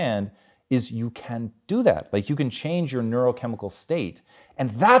understand is you can do that. Like you can change your neurochemical state.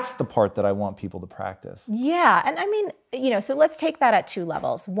 And that's the part that I want people to practice. Yeah. And I mean, you know, so let's take that at two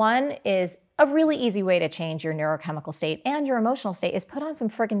levels. One is a really easy way to change your neurochemical state and your emotional state is put on some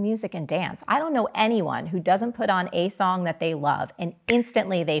friggin' music and dance. I don't know anyone who doesn't put on a song that they love and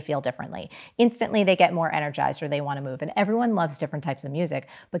instantly they feel differently. Instantly they get more energized or they want to move. And everyone loves different types of music,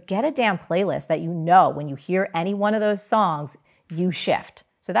 but get a damn playlist that you know when you hear any one of those songs, you shift.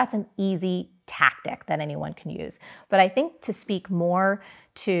 So that's an easy tactic that anyone can use. But I think to speak more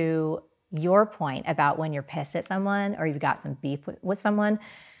to your point about when you're pissed at someone or you've got some beef with someone,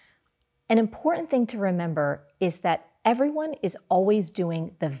 an important thing to remember is that everyone is always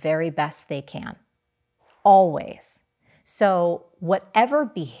doing the very best they can. Always. So whatever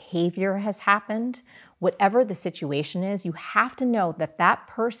behavior has happened, whatever the situation is, you have to know that that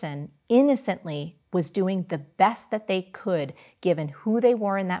person innocently was doing the best that they could given who they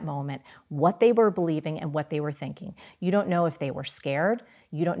were in that moment, what they were believing, and what they were thinking. You don't know if they were scared.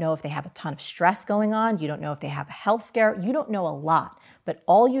 You don't know if they have a ton of stress going on. You don't know if they have a health scare. You don't know a lot. But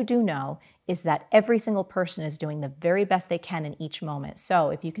all you do know is that every single person is doing the very best they can in each moment.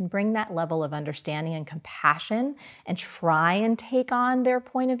 So if you can bring that level of understanding and compassion and try and take on their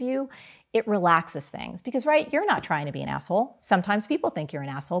point of view, it relaxes things. Because, right, you're not trying to be an asshole. Sometimes people think you're an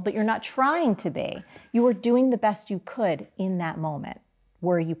asshole, but you're not trying to be. You were doing the best you could in that moment.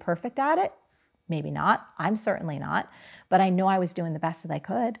 Were you perfect at it? Maybe not. I'm certainly not. But I know I was doing the best that I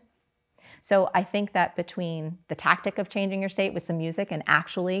could. So I think that between the tactic of changing your state with some music and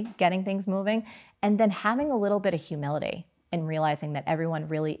actually getting things moving, and then having a little bit of humility and realizing that everyone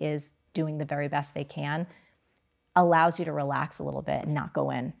really is doing the very best they can, allows you to relax a little bit and not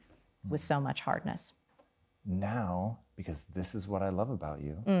go in with so much hardness. Now, because this is what I love about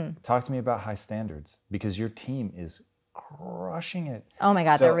you, talk to me about high standards, because your team is crushing it. Oh my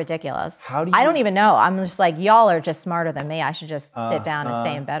God, they're ridiculous. How do you, I don't even know. I'm just like, y'all are just smarter than me. I should just sit down and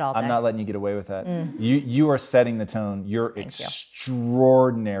stay in bed all day. I'm not letting you get away with that. You are setting the tone. You're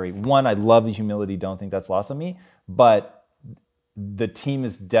extraordinary. One, I love the humility. Don't think that's lost on me. But the team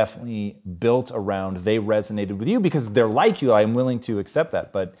is definitely built around, they resonated with you because they're like you. I'm willing to accept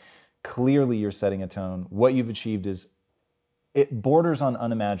that. But clearly you're setting a tone. What you've achieved is, it borders on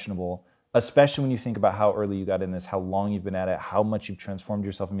unimaginable, especially when you think about how early you got in this, how long you've been at it, how much you've transformed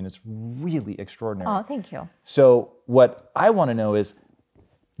yourself. I mean, it's really extraordinary. Oh, thank you. So what I want to know is,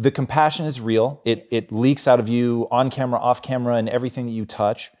 the compassion is real. It leaks out of you on camera, off camera, and everything that you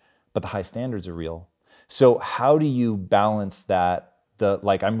touch, but the high standards are real. So how do you balance that?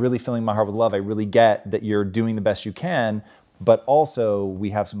 Like, I'm really filling my heart with love. I really get that you're doing the best you can, but also we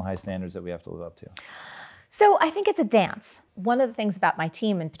have some high standards that we have to live up to. So I think it's a dance. One of the things about my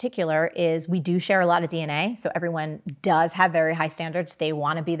team in particular is we do share a lot of DNA. So everyone does have very high standards. They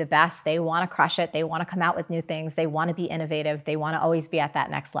want to be the best. They want to crush it. They want to come out with new things. They want to be innovative. They want to always be at that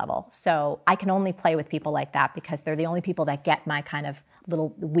next level. So I can only play with people like that because they're the only people that get my kind of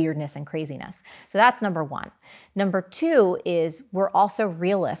little weirdness and craziness. So that's number one. Number two is we're also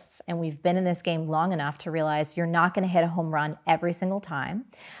realists, and we've been in this game long enough to realize you're not going to hit a home run every single time.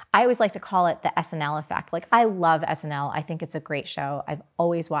 I always like to call it the SNL effect. Like, I love SNL. I think it's a great show. I've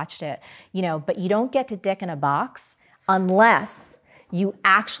always watched it, you know, but you don't get to dick in a box unless you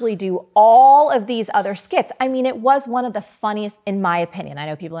actually do all of these other skits. I mean, it was one of the funniest, in my opinion. I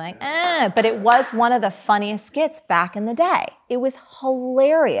know people are like, but it was one of the funniest skits back in the day. It was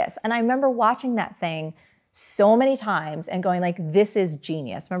hilarious. And I remember watching that thing so many times and going like, this is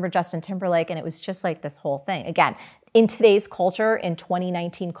genius. Remember Justin Timberlake? And it was just like this whole thing. Again, in today's culture, in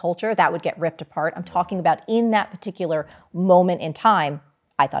 2019 culture, that would get ripped apart. I'm talking about in that particular moment in time,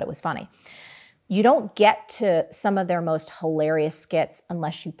 I thought it was funny. You don't get to some of their most hilarious skits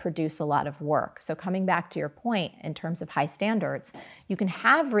unless you produce a lot of work. So coming back to your point in terms of high standards, you can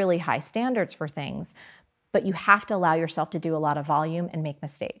have really high standards for things, but you have to allow yourself to do a lot of volume and make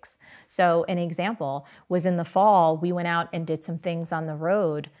mistakes. So an example was in the fall, we went out and did some things on the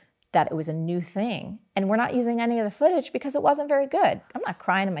road that it was a new thing. And we're not using any of the footage because it wasn't very good. I'm not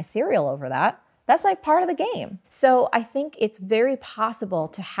crying in my cereal over that. That's like part of the game. So I think it's very possible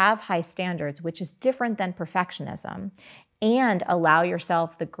to have high standards, which is different than perfectionism, and allow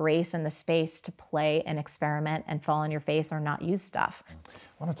yourself the grace and the space to play and experiment and fall on your face or not use stuff.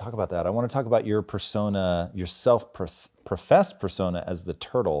 I want to talk about that. I want to talk about your persona, your self-professed persona as the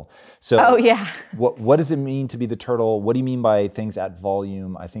turtle. So oh yeah. What does it mean to be the turtle? What do you mean by things at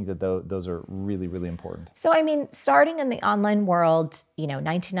volume? I think that those are really, really important. So I mean, starting in the online world,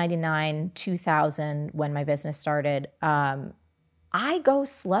 1999, 2000, when my business started, I go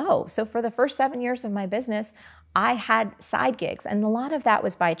slow. So for the first 7 years of my business, I had side gigs, and a lot of that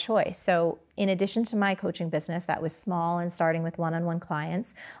was by choice. So in addition to my coaching business that was small and starting with one-on-one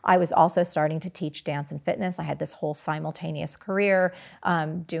clients, I was also starting to teach dance and fitness. I had this whole simultaneous career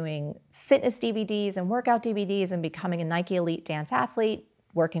doing fitness DVDs and workout DVDs and becoming a Nike Elite dance athlete,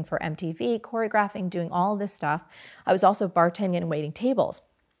 working for MTV, choreographing, doing all of this stuff. I was also bartending and waiting tables.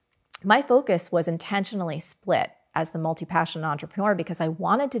 My focus was intentionally split as the multi-passionate entrepreneur because I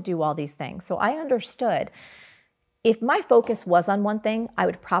wanted to do all these things. So I understood if my focus was on one thing, I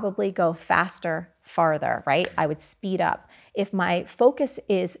would probably go faster, farther, right? I would speed up. If my focus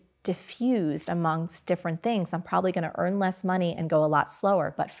is diffused amongst different things, I'm probably going to earn less money and go a lot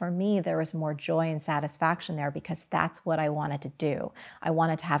slower. But for me, there was more joy and satisfaction there because that's what I wanted to do. I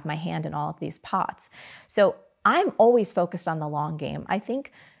wanted to have my hand in all of these pots. So I'm always focused on the long game. I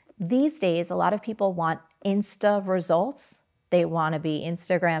think these days, a lot of people want Insta results. They want to be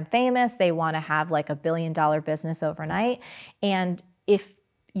Instagram famous. They want to have like $1 billion business overnight. And if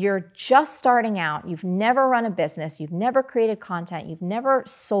you're just starting out, you've never run a business, you've never created content, you've never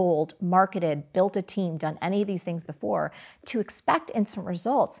sold, marketed, built a team, done any of these things before, to expect instant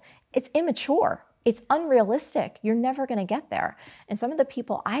results, it's immature. It's unrealistic. You're never going to get there. And some of the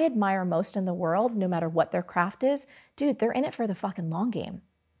people I admire most in the world, no matter what their craft is, dude, they're in it for the fucking long game.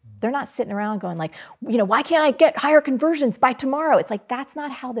 They're not sitting around going like, why can't I get higher conversions by tomorrow? It's like, that's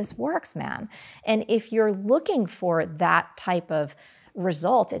not how this works, man. And if you're looking for that type of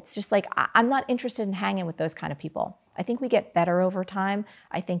result, it's just like, I'm not interested in hanging with those kind of people. I think we get better over time.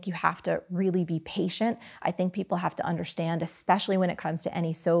 I think you have to really be patient. I think people have to understand, especially when it comes to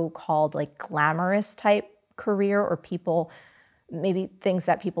any so-called like glamorous type career or people, maybe things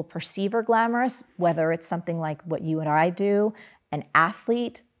that people perceive are glamorous, whether it's something like what you and I do, an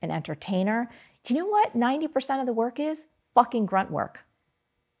athlete, an entertainer. Do you know what 90% of the work is? Fucking grunt work.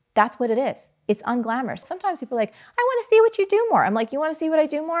 That's what it is. It's unglamorous. Sometimes people are like, I want to see what you do more. I'm like, you want to see what I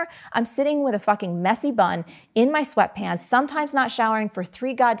do more? I'm sitting with a fucking messy bun in my sweatpants, sometimes not showering for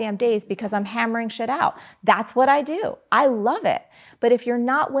 3 goddamn days because I'm hammering shit out. That's what I do. I love it. But if you're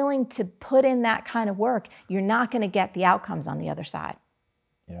not willing to put in that kind of work, you're not going to get the outcomes on the other side.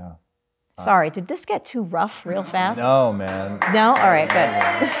 Yeah. Sorry, did this get too rough real fast? No, man. No? All right,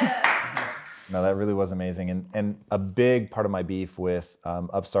 good. No, that really was amazing. And a big part of my beef with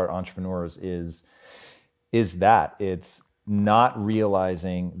upstart entrepreneurs is that it's not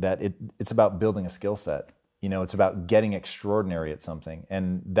realizing that it's about building a skill set. It's about getting extraordinary at something.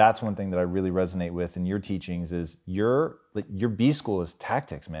 And that's one thing that I really resonate with in your teachings is your B school is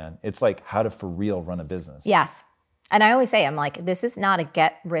tactics, man. It's like how to for real run a business. Yes. And I always say, I'm like, this is not a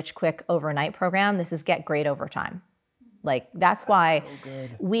get rich quick overnight program. This is get great over time. Like, that's why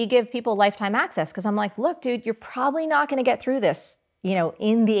we give people lifetime access. Because I'm like, look, dude, you're probably not going to get through this,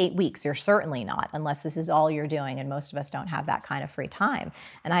 in the 8 weeks. You're certainly not, unless this is all you're doing. And most of us don't have that kind of free time.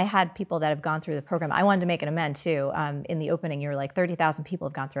 And I had people that have gone through the program. I wanted to make an amend too. In the opening, you were like 30,000 people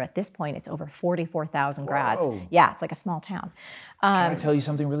have gone through. At this point, it's over 44,000 grads. Whoa. Yeah, it's like a small town. Can I tell you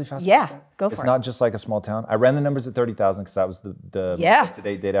something really fast? Yeah, go for it. It's not just like a small town. I ran the numbers at 30,000 because that was the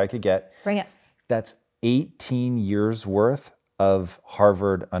up-to-date data I could get. Bring it. That's 18 years worth of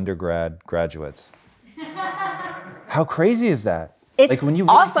Harvard undergrad graduates. How crazy is that? It's like when you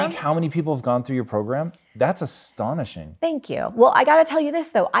really awesome. think how many people have gone through your program, that's astonishing. Thank you. Well, I got to tell you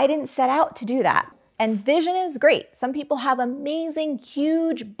this though. I didn't set out to do that. And vision is great. Some people have amazing,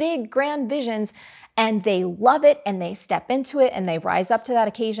 huge, big, grand visions and they love it and they step into it and they rise up to that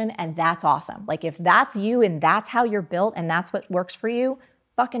occasion and that's awesome. Like if that's you and that's how you're built and that's what works for you,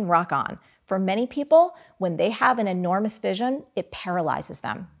 fucking rock on. For many people, when they have an enormous vision, it paralyzes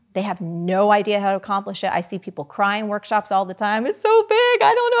them. They have no idea how to accomplish it. I see people cry in workshops all the time. It's so big.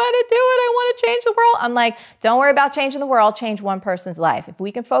 I don't know how to do it. I want to change the world. I'm like, don't worry about changing the world. Change one person's life. If we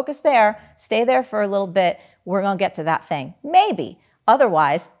can focus there, stay there for a little bit, we're going to get to that thing. Maybe.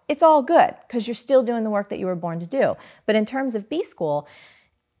 Otherwise, it's all good because you're still doing the work that you were born to do. But in terms of B School,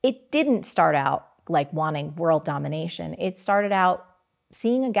 it didn't start out like wanting world domination. It started out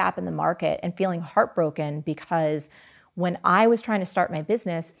seeing a gap in the market and feeling heartbroken because when I was trying to start my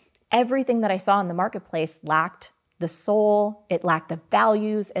business, everything that I saw in the marketplace lacked the soul, it lacked the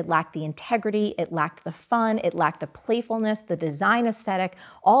values, it lacked the integrity, it lacked the fun, it lacked the playfulness, the design aesthetic,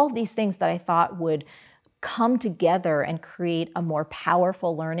 all of these things that I thought would come together and create a more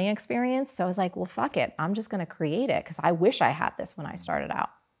powerful learning experience. So I was like, well, fuck it. I'm just going to create it because I wish I had this when I started out.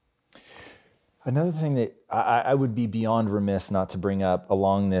 Another thing that I would be beyond remiss not to bring up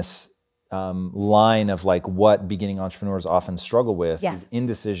along this line of like what beginning entrepreneurs often struggle with is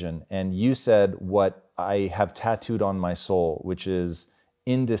indecision. And you said what I have tattooed on my soul, which is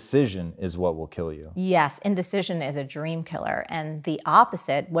indecision is what will kill you. Yes, indecision is a dream killer. And the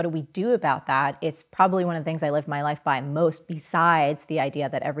opposite, what do we do about that? It's probably one of the things I live my life by most, besides the idea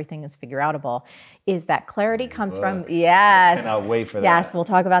that everything is figure outable, is that clarity comes from, I cannot wait for that. Yes, we'll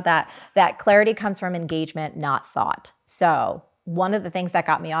talk about that. That clarity comes from engagement, not thought. So one of the things that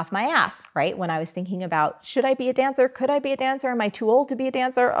got me off my ass, right? When I was thinking about, should I be a dancer? Could I be a dancer? Am I too old to be a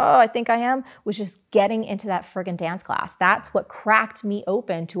dancer? Oh, I think I am. Was just getting into that friggin' dance class. That's what cracked me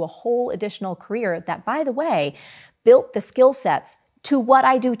open to a whole additional career that, by the way, built the skill sets to what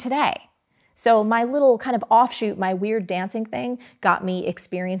I do today. So my little kind of offshoot, my weird dancing thing got me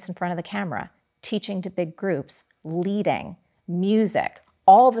experience in front of the camera, teaching to big groups, leading, music,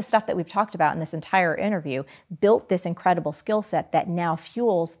 all the stuff that we've talked about in this entire interview built this incredible skill set that now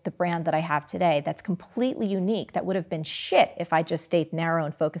fuels the brand that I have today that's completely unique, that would have been shit if I just stayed narrow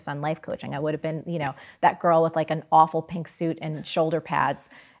and focused on life coaching. I would have been, you know, that girl with like an awful pink suit and shoulder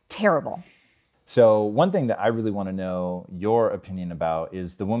pads. Terrible. So one thing that I really want to know your opinion about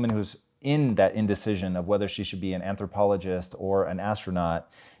is the woman who's in that indecision of whether she should be an anthropologist or an astronaut.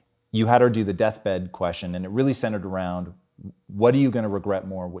 You had her do the deathbed question, and it really centered around, what are you going to regret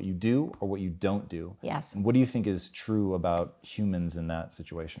more, what you do or what you don't do? Yes. And what do you think is true about humans in that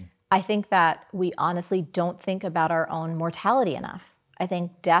situation? I think that we honestly don't think about our own mortality enough. I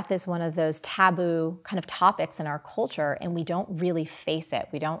think death is one of those taboo kind of topics in our culture, and we don't really face it.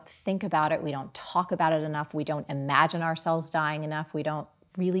 We don't think about it. We don't talk about it enough. We don't imagine ourselves dying enough. We don't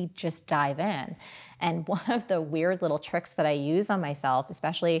really just dive in. And one of the weird little tricks that I use on myself,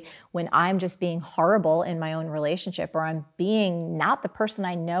 especially when I'm just being horrible in my own relationship, or I'm being not the person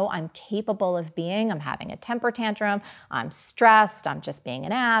I know I'm capable of being, I'm having a temper tantrum, I'm stressed, I'm just being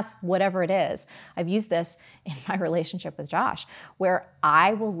an ass, whatever it is. I've used this in my relationship with Josh, where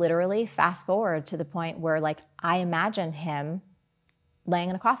I will literally fast forward to the point where like I imagine him laying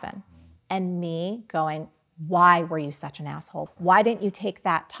in a coffin and me going, why were you such an asshole? Why didn't you take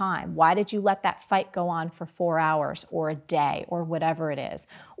that time? Why did you let that fight go on for 4 hours or a day or whatever it is?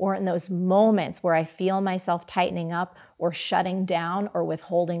 Or in those moments where I feel myself tightening up or shutting down or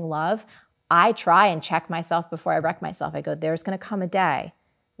withholding love, I try and check myself before I wreck myself. I go, there's going to come a day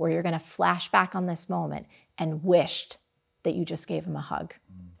where you're going to flash back on this moment and wished that you just gave him a hug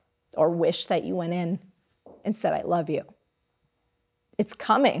or wish that you went in and said, I love you. It's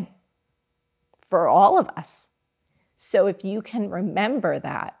coming. For all of us. So if you can remember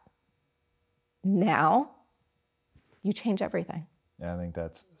that now, you change everything. Yeah, I think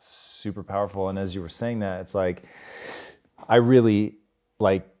that's super powerful. And as you were saying that, it's like, I really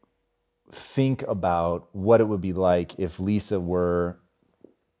like think about what it would be like if Lisa were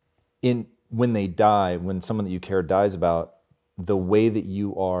when they die, when someone that you care dies, about the way that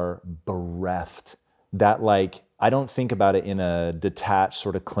you are bereft, that like, I don't think about it in a detached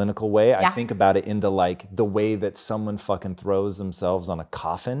sort of clinical way. Yeah. I think about it in the way that someone fucking throws themselves on a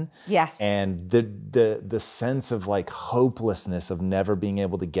coffin. Yes. And the sense of like hopelessness of never being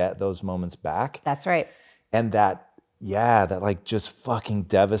able to get those moments back. That's right. And that like just fucking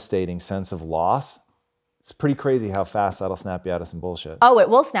devastating sense of loss. It's pretty crazy how fast that'll snap you out of some bullshit. Oh, it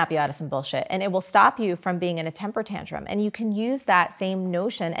will snap you out of some bullshit, and it will stop you from being in a temper tantrum. And you can use that same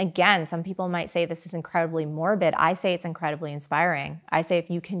notion. Again, some people might say this is incredibly morbid. I say it's incredibly inspiring. I say if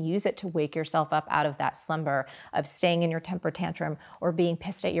you can use it to wake yourself up out of that slumber of staying in your temper tantrum or being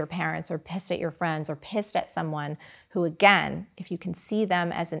pissed at your parents or pissed at your friends or pissed at someone who, again, if you can see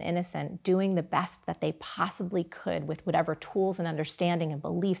them as an innocent doing the best that they possibly could with whatever tools and understanding and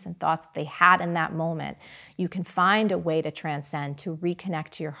beliefs and thoughts that they had in that moment, you can find a way to transcend, to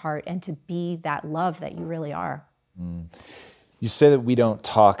reconnect to your heart, and to be that love that you really are. You say that we don't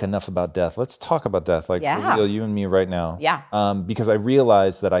talk enough about death. Let's talk about death, like for real, you and me right now. Yeah. Because I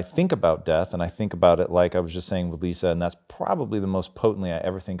realize that I think about death, and I think about it like I was just saying with Lisa, and that's probably the most potently I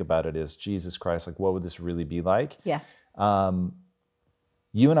ever think about it is, Jesus Christ, like what would this really be like? Yes.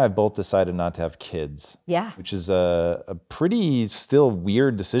 You and I both decided not to have kids. Yeah. Which is a pretty still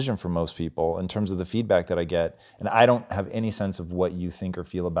weird decision for most people in terms of the feedback that I get. And I don't have any sense of what you think or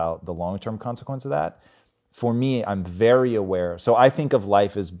feel about the long-term consequence of that. For me, I'm very aware. So I think of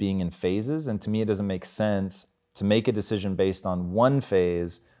life as being in phases, and to me, it doesn't make sense to make a decision based on one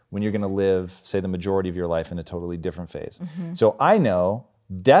phase when you're going to live, say, the majority of your life in a totally different phase. So I know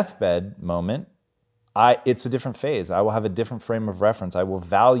deathbed moment, it's a different phase. I will have a different frame of reference. I will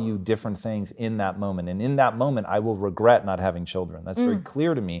value different things in that moment. And in that moment, I will regret not having children. That's very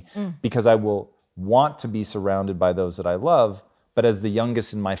clear to me because I will want to be surrounded by those that I love. But as the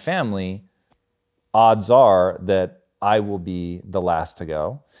youngest in my family, odds are that I will be the last to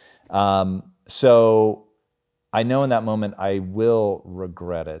go. So I know in that moment I will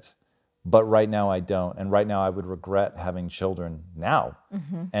regret it, but right now I don't. And right now I would regret having children now.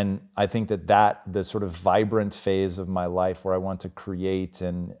 And I think that the sort of vibrant phase of my life where I want to create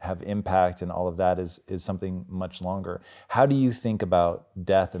and have impact and all of that is something much longer. How do you think about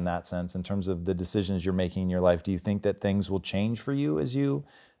death in that sense, in terms of the decisions you're making in your life? Do you think that things will change for you as you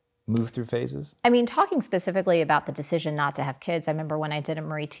move through phases? I mean, talking specifically about the decision not to have kids, I remember when I did a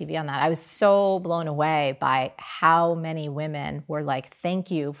Marie TV on that, I was so blown away by how many women were like,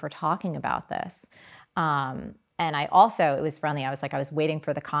 thank you for talking about this. And I also, it was funny, I was waiting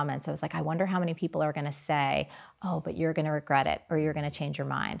for the comments. I was like, I wonder how many people are going to say, oh, but you're going to regret it, or you're going to change your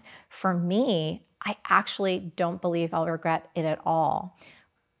mind. For me, I actually don't believe I'll regret it at all.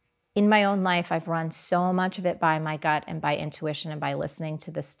 In my own life, I've run so much of it by my gut and by intuition and by listening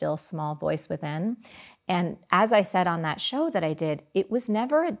to the still small voice within. And as I said on that show that I did, it was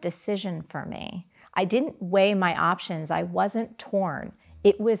never a decision for me. I didn't weigh my options. I wasn't torn.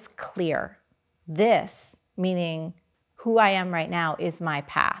 It was clear. This, meaning who I am right now, is my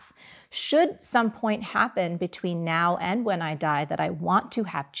path. Should some point happen between now and when I die that I want to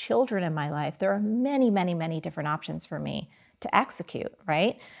have children in my life, there are many, many, many different options for me to execute,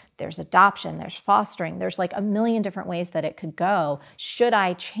 right? There's adoption, there's fostering, there's like a million different ways that it could go. Should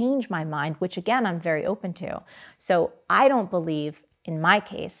I change my mind, which again, I'm very open to. So I don't believe, in my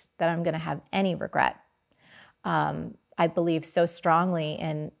case, that I'm gonna have any regret. I believe so strongly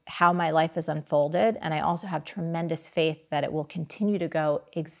in how my life has unfolded, and I also have tremendous faith that it will continue to go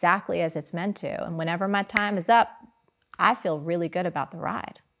exactly as it's meant to. And whenever my time is up, I feel really good about the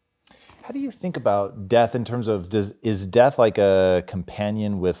ride. How do you think about death in terms of, is death like a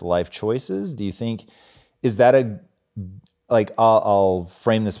companion with life choices? Do you think, is that I'll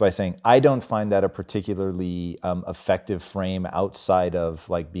frame this by saying, I don't find that a particularly effective frame outside of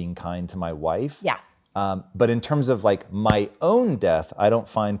like being kind to my wife. Yeah. But in terms of like my own death, I don't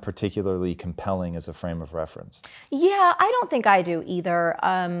find particularly compelling as a frame of reference. Yeah, I don't think I do either.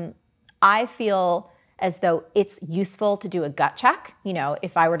 I feel as though it's useful to do a gut check. You know,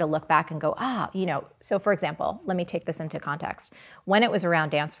 if I were to look back and go, so for example, let me take this into context. When it was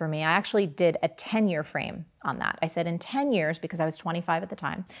around dance for me, I actually did a 10-year frame on that. I said in 10 years, because I was 25 at the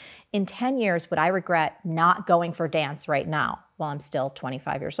time, in 10 years, would I regret not going for dance right now while I'm still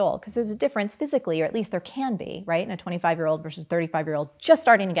 25 years old? Because there's a difference physically, or at least there can be, right? In a 25-year-old versus 35-year-old just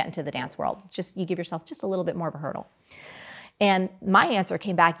starting to get into the dance world. Just, you give yourself just a little bit more of a hurdle. And my answer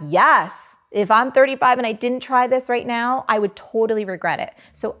came back, yes. If I'm 35 and I didn't try this right now, I would totally regret it.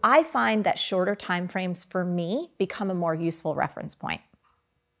 So I find that shorter time frames for me become a more useful reference point.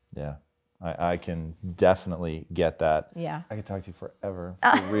 Yeah, I can definitely get that. Yeah. I could talk to you forever,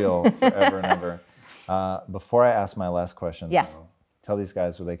 for real, forever and ever. Before I ask my last question, yes, though, tell these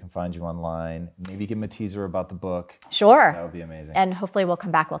guys where they can find you online. Maybe give them a teaser about the book. Sure. That would be amazing. And hopefully we'll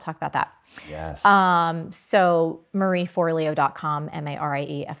come back, we'll talk about that. Yes. So marieforleo.com,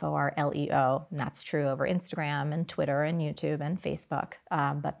 MarieForleo, and that's true over Instagram and Twitter and YouTube and Facebook.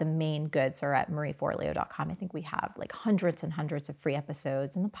 But the main goods are at marieforleo.com. I think we have like hundreds and hundreds of free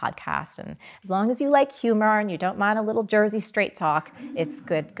episodes in the podcast. And as long as you like humor and you don't mind a little Jersey straight talk, it's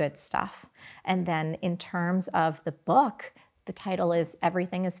good, good stuff. And then in terms of the book, the title is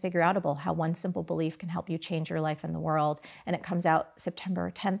Everything is Figure Outable, How One Simple Belief Can Help You Change Your Life and the World. And it comes out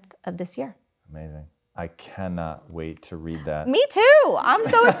September 10th of this year. Amazing. I cannot wait to read that. Me too. I'm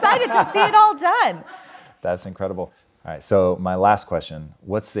so excited to see it all done. That's incredible. All right, so my last question,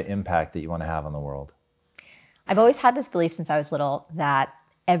 what's the impact that you want to have on the world? I've always had this belief since I was little that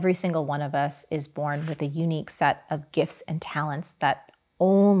every single one of us is born with a unique set of gifts and talents that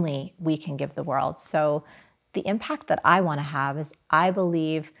only we can give the world. So the impact that I want to have is I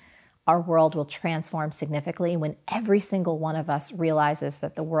believe our world will transform significantly when every single one of us realizes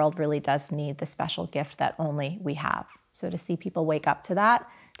that the world really does need the special gift that only we have. So to see people wake up to that,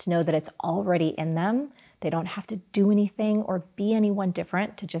 to know that it's already in them, they don't have to do anything or be anyone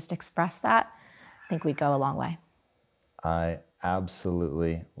different to just express that, I think we'd go a long way. I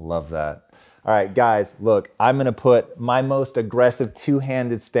absolutely love that. All right, guys, look, I'm going to put my most aggressive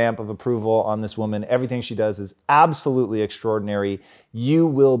two-handed stamp of approval on this woman. Everything she does is absolutely extraordinary. You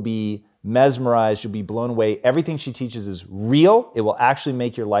will be mesmerized. You'll be blown away. Everything she teaches is real. It will actually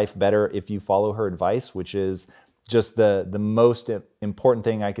make your life better if you follow her advice, which is just the most important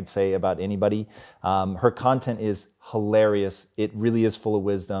thing I could say about anybody. Her content is hilarious. It really is full of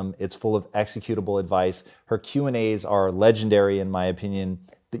wisdom. It's full of executable advice. Her Q&As are legendary in my opinion.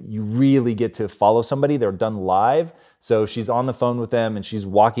 That you really get to follow somebody. They're done live. So she's on the phone with them and she's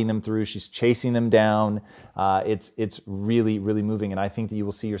walking them through. She's chasing them down. It's really, really moving. And I think that you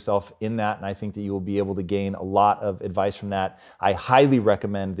will see yourself in that. And I think that you will be able to gain a lot of advice from that. I highly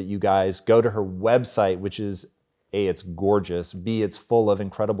recommend that you guys go to her website, which is A, it's gorgeous. B, it's full of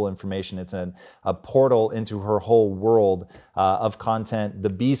incredible information. It's a portal into her whole world of content. The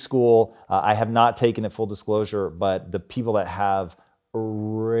B School, I have not taken it, full disclosure, but the people that have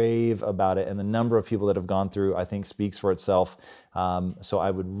rave about it and the number of people that have gone through, I think, speaks for itself. So I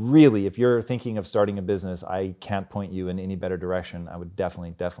would really, if you're thinking of starting a business, I can't point you in any better direction. I would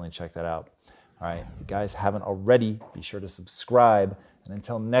definitely check that out. All right, if you guys haven't already, be sure to subscribe. And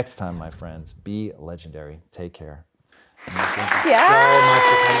until next time, my friends, be legendary. Take care. Thank you so much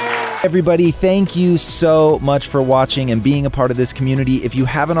for coming out. Everybody, thank you so much for watching and being a part of this community. If you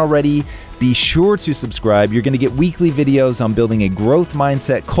haven't already, be sure to subscribe. You're going to get weekly videos on building a growth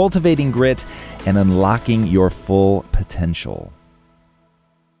mindset, cultivating grit, and unlocking your full potential.